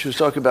she was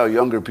talking about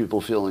younger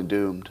people feeling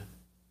doomed.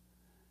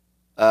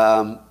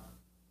 Do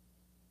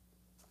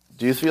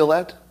you feel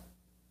that?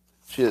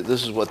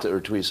 This is what her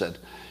tweet said.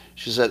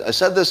 She said, I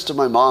said this to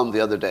my mom the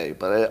other day,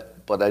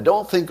 but I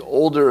don't think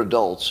older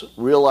adults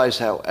realize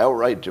how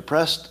outright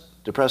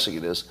depressing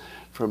it is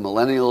for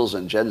millennials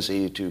and Gen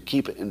Z to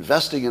keep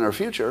investing in our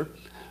future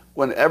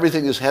when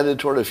everything is headed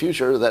toward a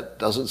future that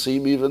doesn't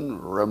seem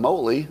even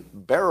remotely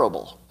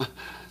bearable.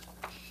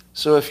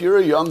 So if you're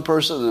a young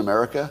person in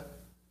America,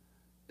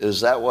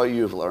 is that what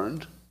you've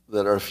learned?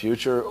 That our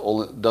future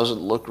doesn't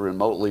look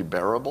remotely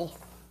bearable?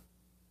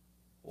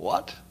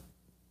 What?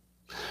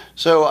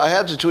 So I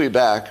had to tweet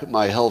back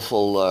my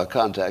helpful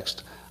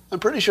context. I'm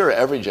pretty sure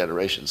every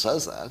generation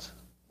says that,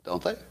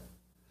 don't they?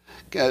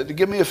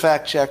 Give me a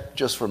fact check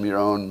just from your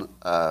own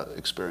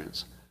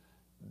experience.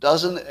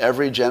 Doesn't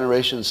every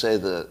generation say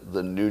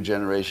the new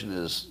generation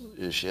is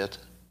shit?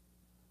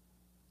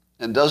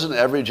 And doesn't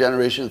every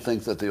generation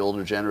think that the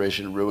older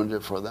generation ruined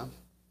it for them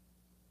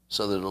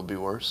so that it'll be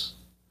worse?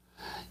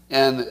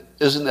 And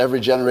isn't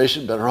every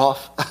generation better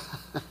off?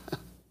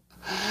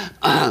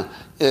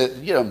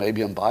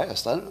 Maybe I'm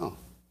biased. I don't know.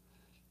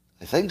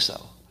 I think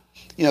so.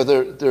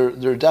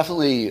 There are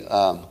definitely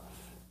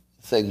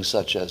things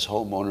such as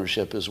home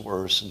ownership is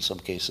worse in some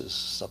cases,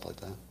 stuff like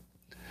that.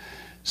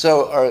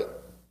 So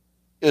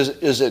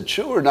is it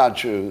true or not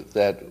true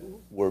that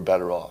we're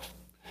better off?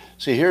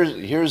 See,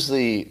 here's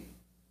the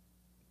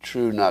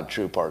true, not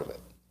true part of it,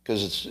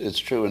 because it's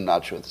true and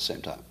not true at the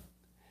same time.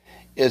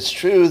 It's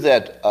true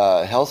that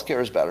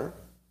healthcare is better,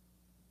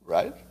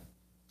 right?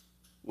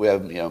 We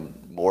have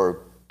more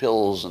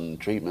pills and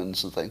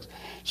treatments and things.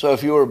 So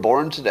if you were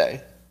born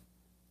today,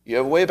 you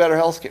have way better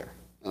healthcare,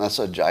 and that's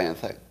a giant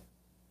thing,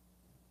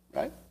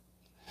 right?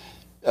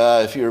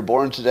 If you were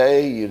born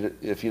today,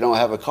 if you don't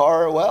have a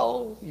car,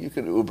 well, you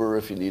can Uber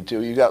if you need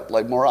to. You got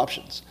like more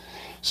options.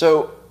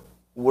 So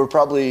we're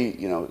probably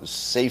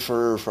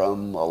safer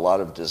from a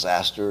lot of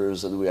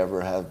disasters than we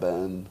ever have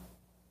been,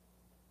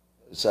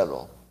 et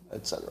cetera,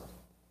 et cetera.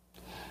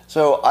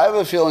 So I have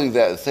a feeling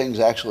that things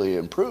actually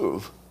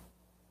improve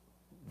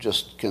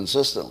just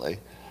consistently,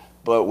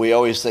 but we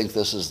always think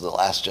this is the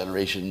last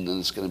generation and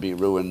it's going to be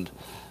ruined.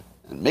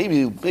 And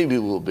maybe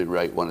we'll be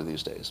right one of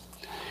these days.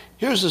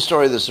 Here's a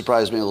story that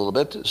surprised me a little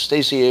bit.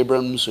 Stacey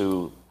Abrams,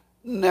 who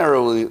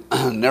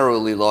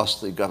narrowly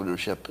lost the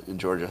governorship in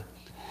Georgia,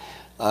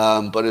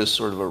 but is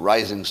sort of a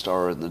rising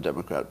star in the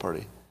Democrat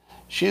Party.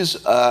 She's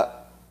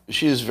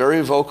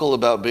very vocal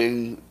about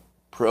being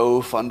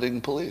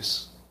pro-funding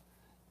police.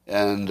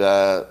 And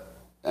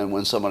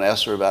when someone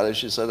asked her about it,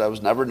 she said, I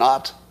was never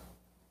not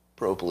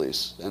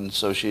pro-police. And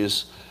so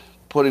she's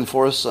putting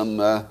forth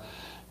some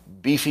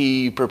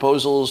beefy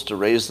proposals to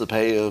raise the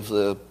pay of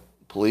the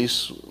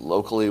police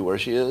locally where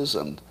she is,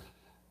 and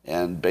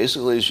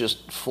basically it's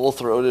just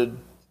full-throated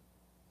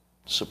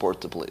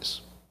support the police.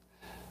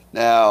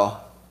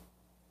 Now,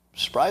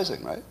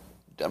 surprising, right?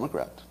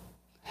 Democrat.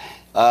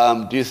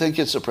 Do you think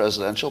it's a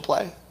presidential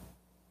play?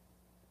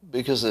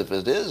 Because if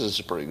it is, it's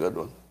a pretty good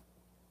one.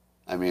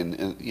 I mean,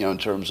 in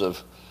terms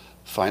of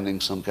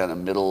finding some kind of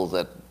middle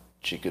that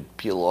she could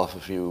peel off a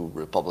few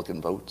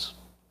Republican votes.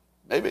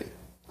 Maybe.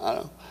 I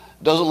don't know.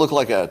 It doesn't look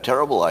like a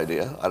terrible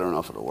idea. I don't know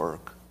if it'll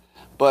work.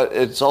 But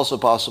it's also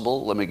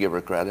possible, let me give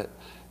her credit,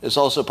 it's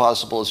also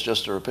possible it's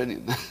just her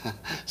opinion.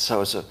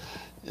 So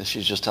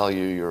she's just telling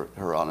you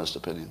her honest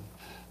opinion,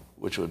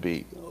 which would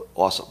be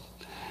awesome.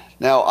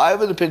 Now, I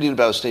have an opinion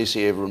about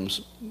Stacey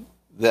Abrams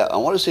that I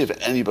want to see if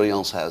anybody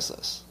else has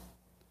this.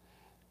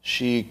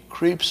 She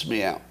creeps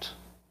me out,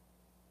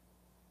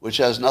 which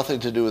has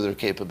nothing to do with her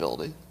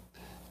capability.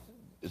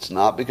 It's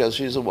not because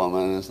she's a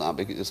woman, it's not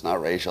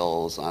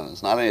racial, it's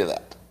not any of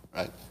that,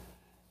 right?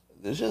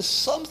 There's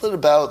just something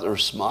about her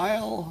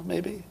smile,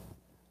 maybe.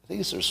 I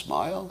think it's her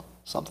smile,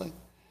 something.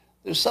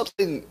 There's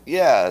something,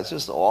 it's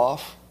just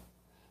off.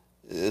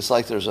 It's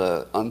like there's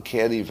an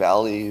uncanny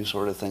valley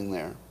sort of thing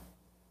there.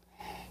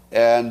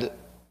 And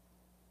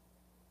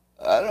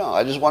I don't know,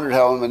 I just wondered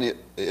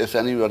if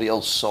anybody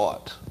else saw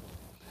it.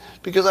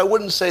 Because I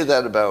wouldn't say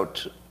that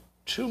about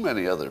too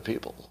many other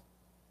people.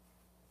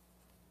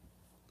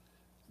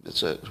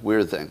 It's a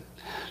weird thing.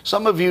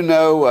 Some of you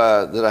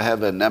know that I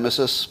have a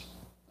nemesis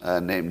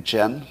named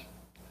Chen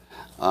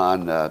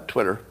on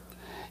Twitter.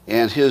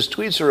 And his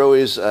tweets are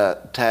always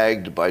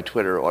tagged by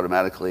Twitter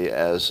automatically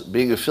as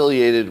being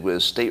affiliated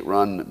with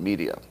state-run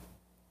media,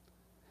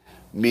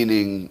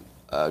 meaning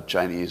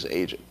Chinese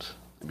agent.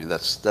 I mean,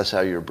 that's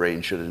how your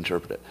brain should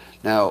interpret it.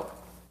 Now,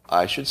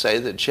 I should say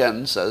that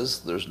Chen says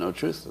there's no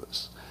truth to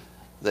this,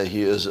 that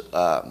he is,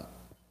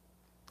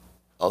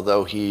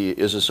 although he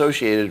is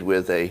associated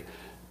with a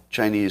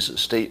Chinese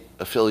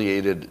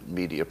state-affiliated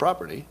media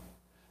property,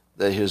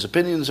 that his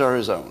opinions are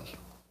his own.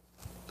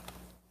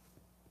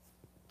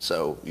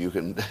 So you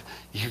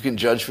can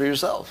judge for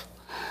yourself.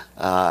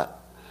 So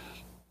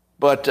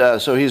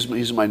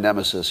he's my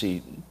nemesis.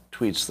 He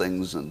tweets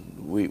things,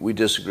 and we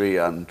disagree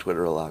on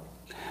Twitter a lot.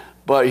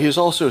 But he's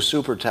also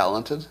super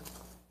talented.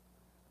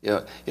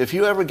 If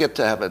you ever get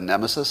to have a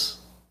nemesis,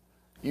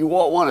 you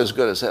want one as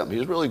good as him.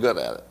 He's really good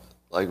at it.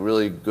 Like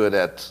really good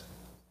at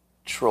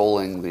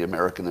trolling the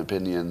American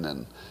opinion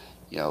and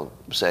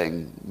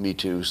saying Me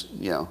Too.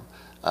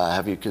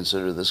 Have you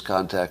considered this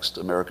context?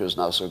 America is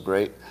not so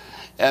great.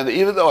 And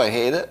even though I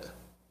hate it,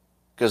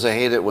 because I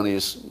hate it when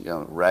he's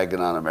ragging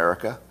on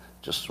America,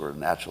 just sort of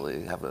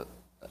naturally have an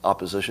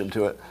opposition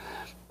to it.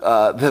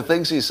 The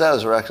things he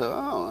says are actually,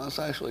 that's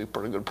actually a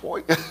pretty good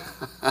point.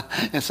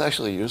 It's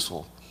actually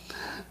useful.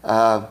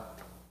 But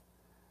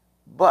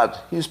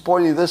he's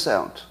pointing this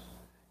out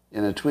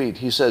in a tweet.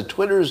 He said,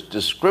 Twitter's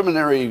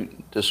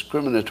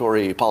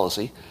discriminatory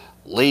policy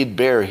laid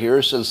bare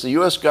here since the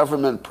U.S.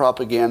 government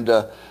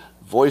propaganda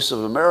Voice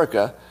of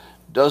America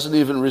doesn't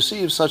even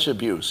receive such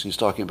abuse. He's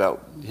talking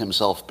about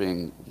himself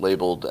being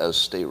labeled as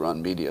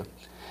state-run media.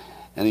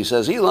 And he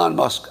says, Elon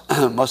Musk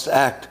must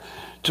act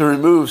to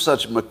remove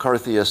such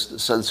McCarthyist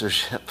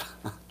censorship.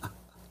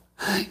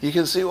 You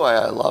can see why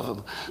I love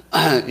him.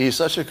 He's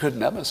such a good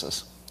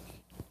nemesis.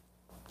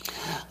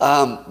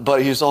 But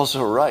he's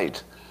also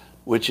right,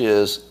 which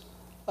is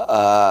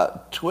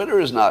Twitter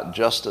is not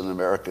just an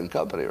American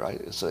company,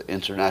 right? It's an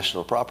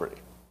international property.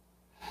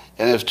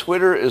 And if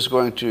Twitter is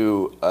going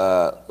to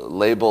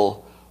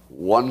label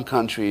one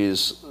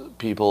country's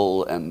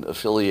people and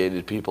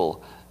affiliated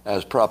people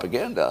as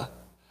propaganda,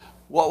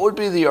 what would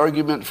be the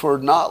argument for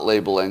not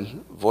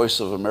labeling Voice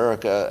of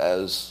America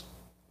as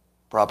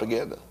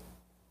propaganda?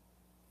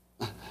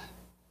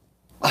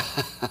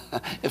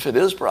 if it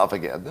is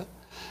propaganda,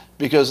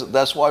 because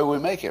that's why we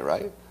make it,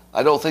 right?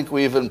 I don't think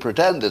we even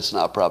pretend it's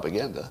not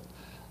propaganda.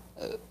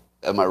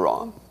 Am I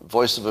wrong?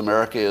 Voice of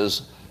America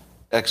is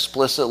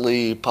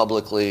explicitly,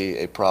 publicly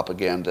a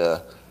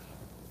propaganda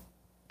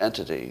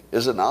entity.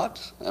 Is it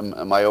not?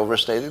 Am I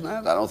overstating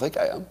that? I don't think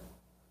I am.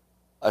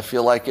 I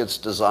feel like it's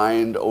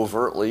designed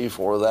overtly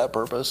for that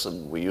purpose,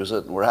 and we use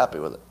it, and we're happy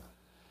with it.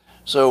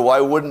 So why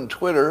wouldn't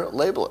Twitter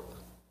label it?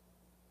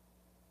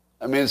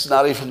 I mean,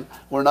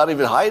 we're not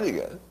even hiding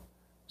it.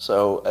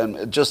 So,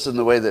 and just in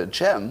the way that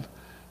Chen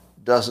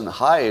doesn't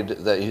hide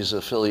that he's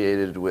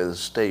affiliated with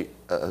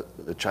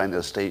the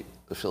China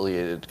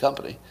state-affiliated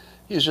company,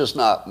 he's just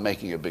not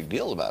making a big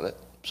deal about it.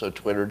 So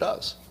Twitter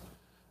does.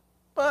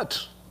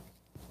 But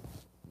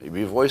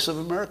maybe Voice of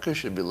America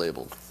should be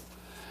labeled.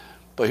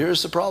 But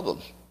here's the problem.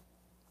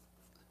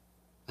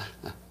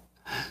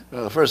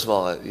 Well, first of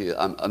all,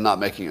 I'm not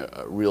making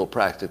a real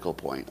practical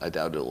point. I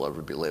doubt it'll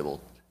ever be labeled,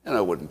 and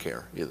I wouldn't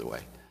care either way.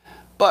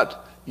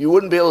 But you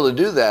wouldn't be able to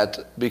do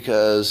that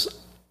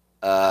because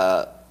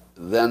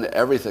then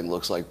everything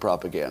looks like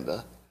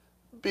propaganda,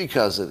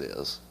 because it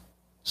is.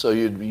 So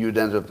you'd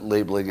end up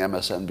labeling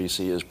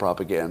MSNBC as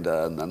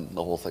propaganda, and then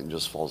the whole thing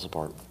just falls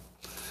apart.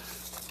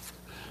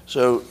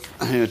 So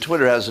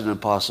Twitter has an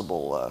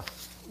impossible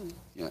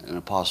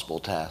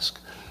task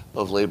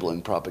of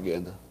labeling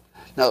propaganda.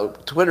 Now,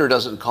 Twitter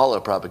doesn't call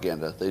it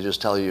propaganda. They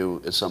just tell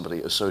you it's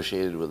somebody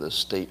associated with a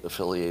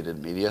state-affiliated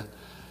media.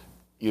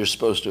 You're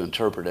supposed to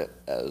interpret it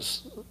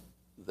as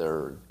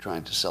they're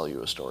trying to sell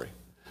you a story.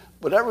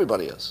 But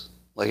everybody is.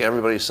 Like,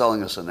 everybody's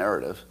selling us a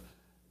narrative.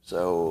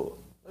 So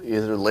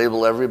either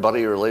label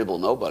everybody or label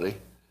nobody,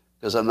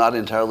 because I'm not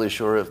entirely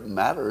sure if it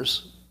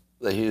matters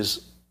that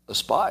he's a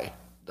spy,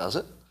 does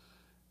it?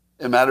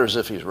 It matters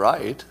if he's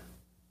right,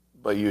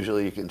 but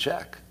usually you can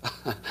check.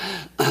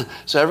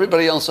 So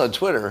everybody else on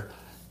Twitter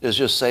is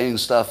just saying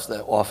stuff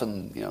that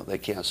often, they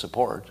can't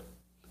support.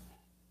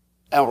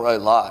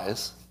 Outright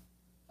lies.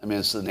 I mean,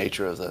 it's the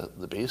nature of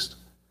the beast.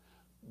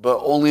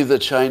 But only the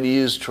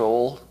Chinese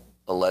troll,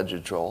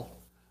 alleged troll,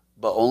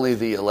 but only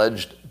the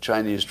alleged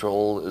Chinese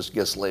troll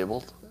gets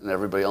labeled, and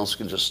everybody else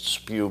can just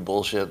spew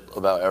bullshit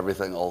about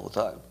everything all the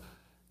time.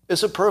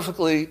 It's a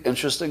perfectly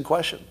interesting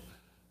question.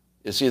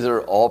 It's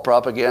either all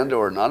propaganda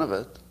or none of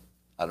it.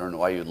 I don't know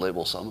why you'd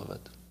label some of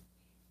it.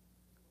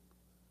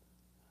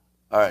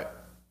 All right.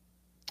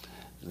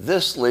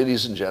 This,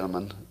 ladies and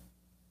gentlemen,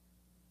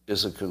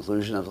 is the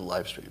conclusion of the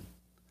live stream.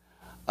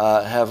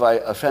 Have I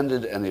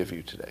offended any of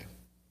you today?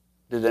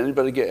 Did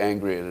anybody get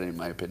angry at any of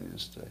my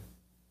opinions today?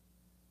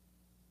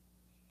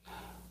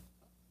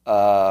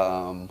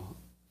 Got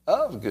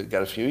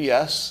a few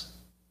yes.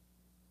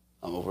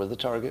 I'm over the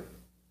target.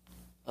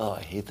 Oh,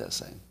 I hate that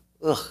saying.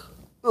 Ugh,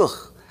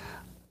 ugh,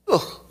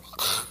 ugh.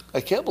 I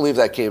can't believe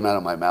that came out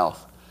of my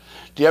mouth.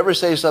 Do you ever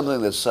say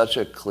something that's such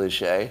a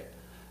cliche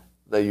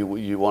that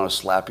you want to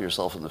slap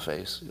yourself in the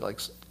face? You're like,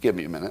 give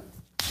me a minute.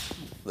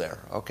 There,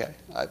 okay.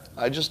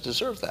 I just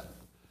deserve that.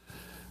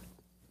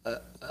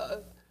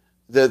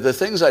 The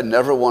things I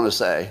never want to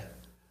say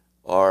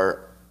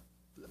are,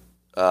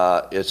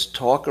 it's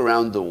talk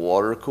around the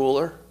water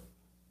cooler.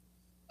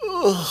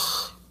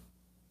 Ugh.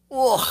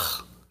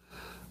 Ugh.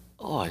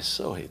 Oh, I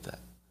so hate that.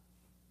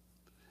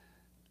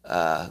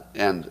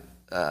 And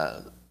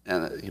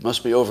he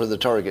must be over the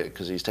target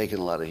because he's taking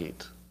a lot of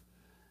heat.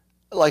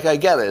 Like, I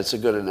get it. It's a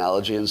good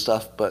analogy and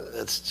stuff, but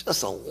it's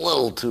just a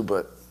little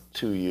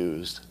too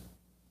used.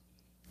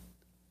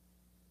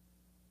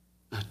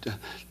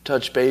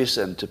 Touch base,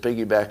 and to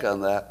piggyback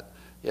on that,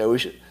 yeah, we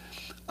should.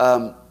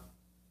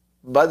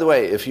 By the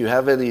way, if you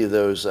have any of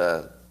those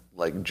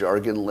like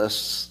jargon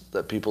lists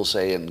that people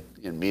say in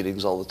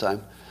meetings all the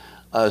time,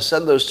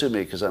 send those to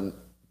me, because I'm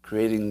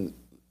creating.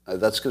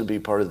 That's going to be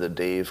part of the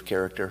Dave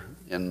character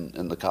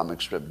in the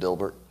comic strip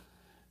Dilbert.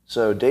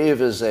 So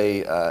Dave is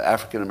a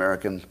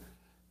African-American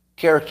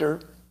character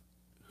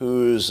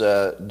whose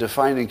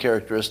defining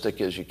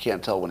characteristic is you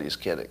can't tell when he's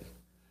kidding,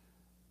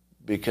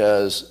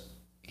 because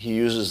he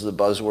uses the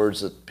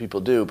buzzwords that people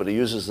do, but he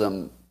uses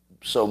them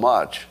so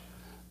much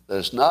that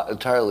it's not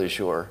entirely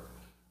sure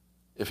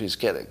if he's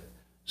kidding.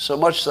 So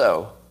much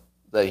so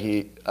that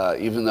he,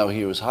 even though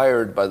he was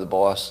hired by the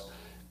boss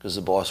because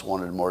the boss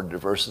wanted more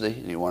diversity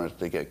and he wanted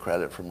to get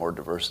credit for more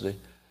diversity,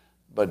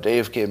 but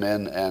Dave came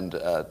in and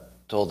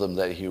told him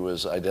that he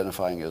was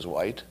identifying as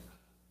white,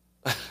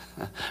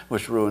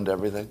 which ruined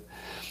everything.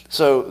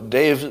 So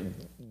Dave,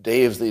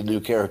 the new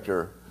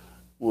character,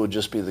 would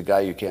just be the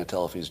guy you can't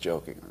tell if he's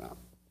joking or not.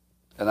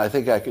 And I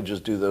think I could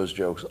just do those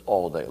jokes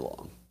all day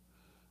long.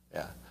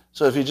 Yeah.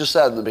 So if he just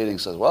sat in the meeting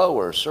and says, well,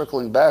 we're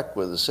circling back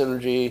with the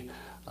synergy,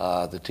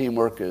 the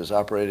teamwork is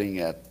operating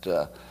at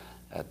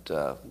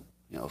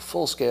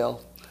full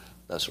scale,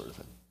 that sort of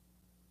thing.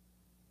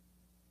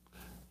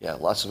 Yeah,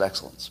 lots of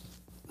excellence.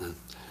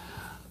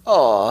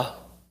 Aw,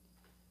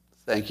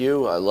 thank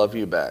you. I love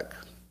you back.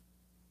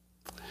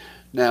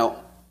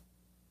 Now,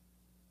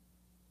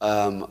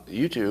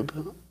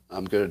 YouTube,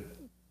 I'm going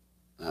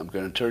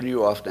to turn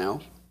you off now.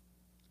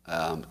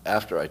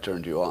 After I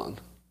turned you on.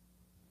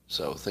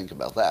 So think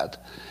about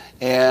that.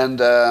 And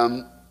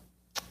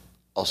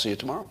I'll see you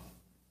tomorrow.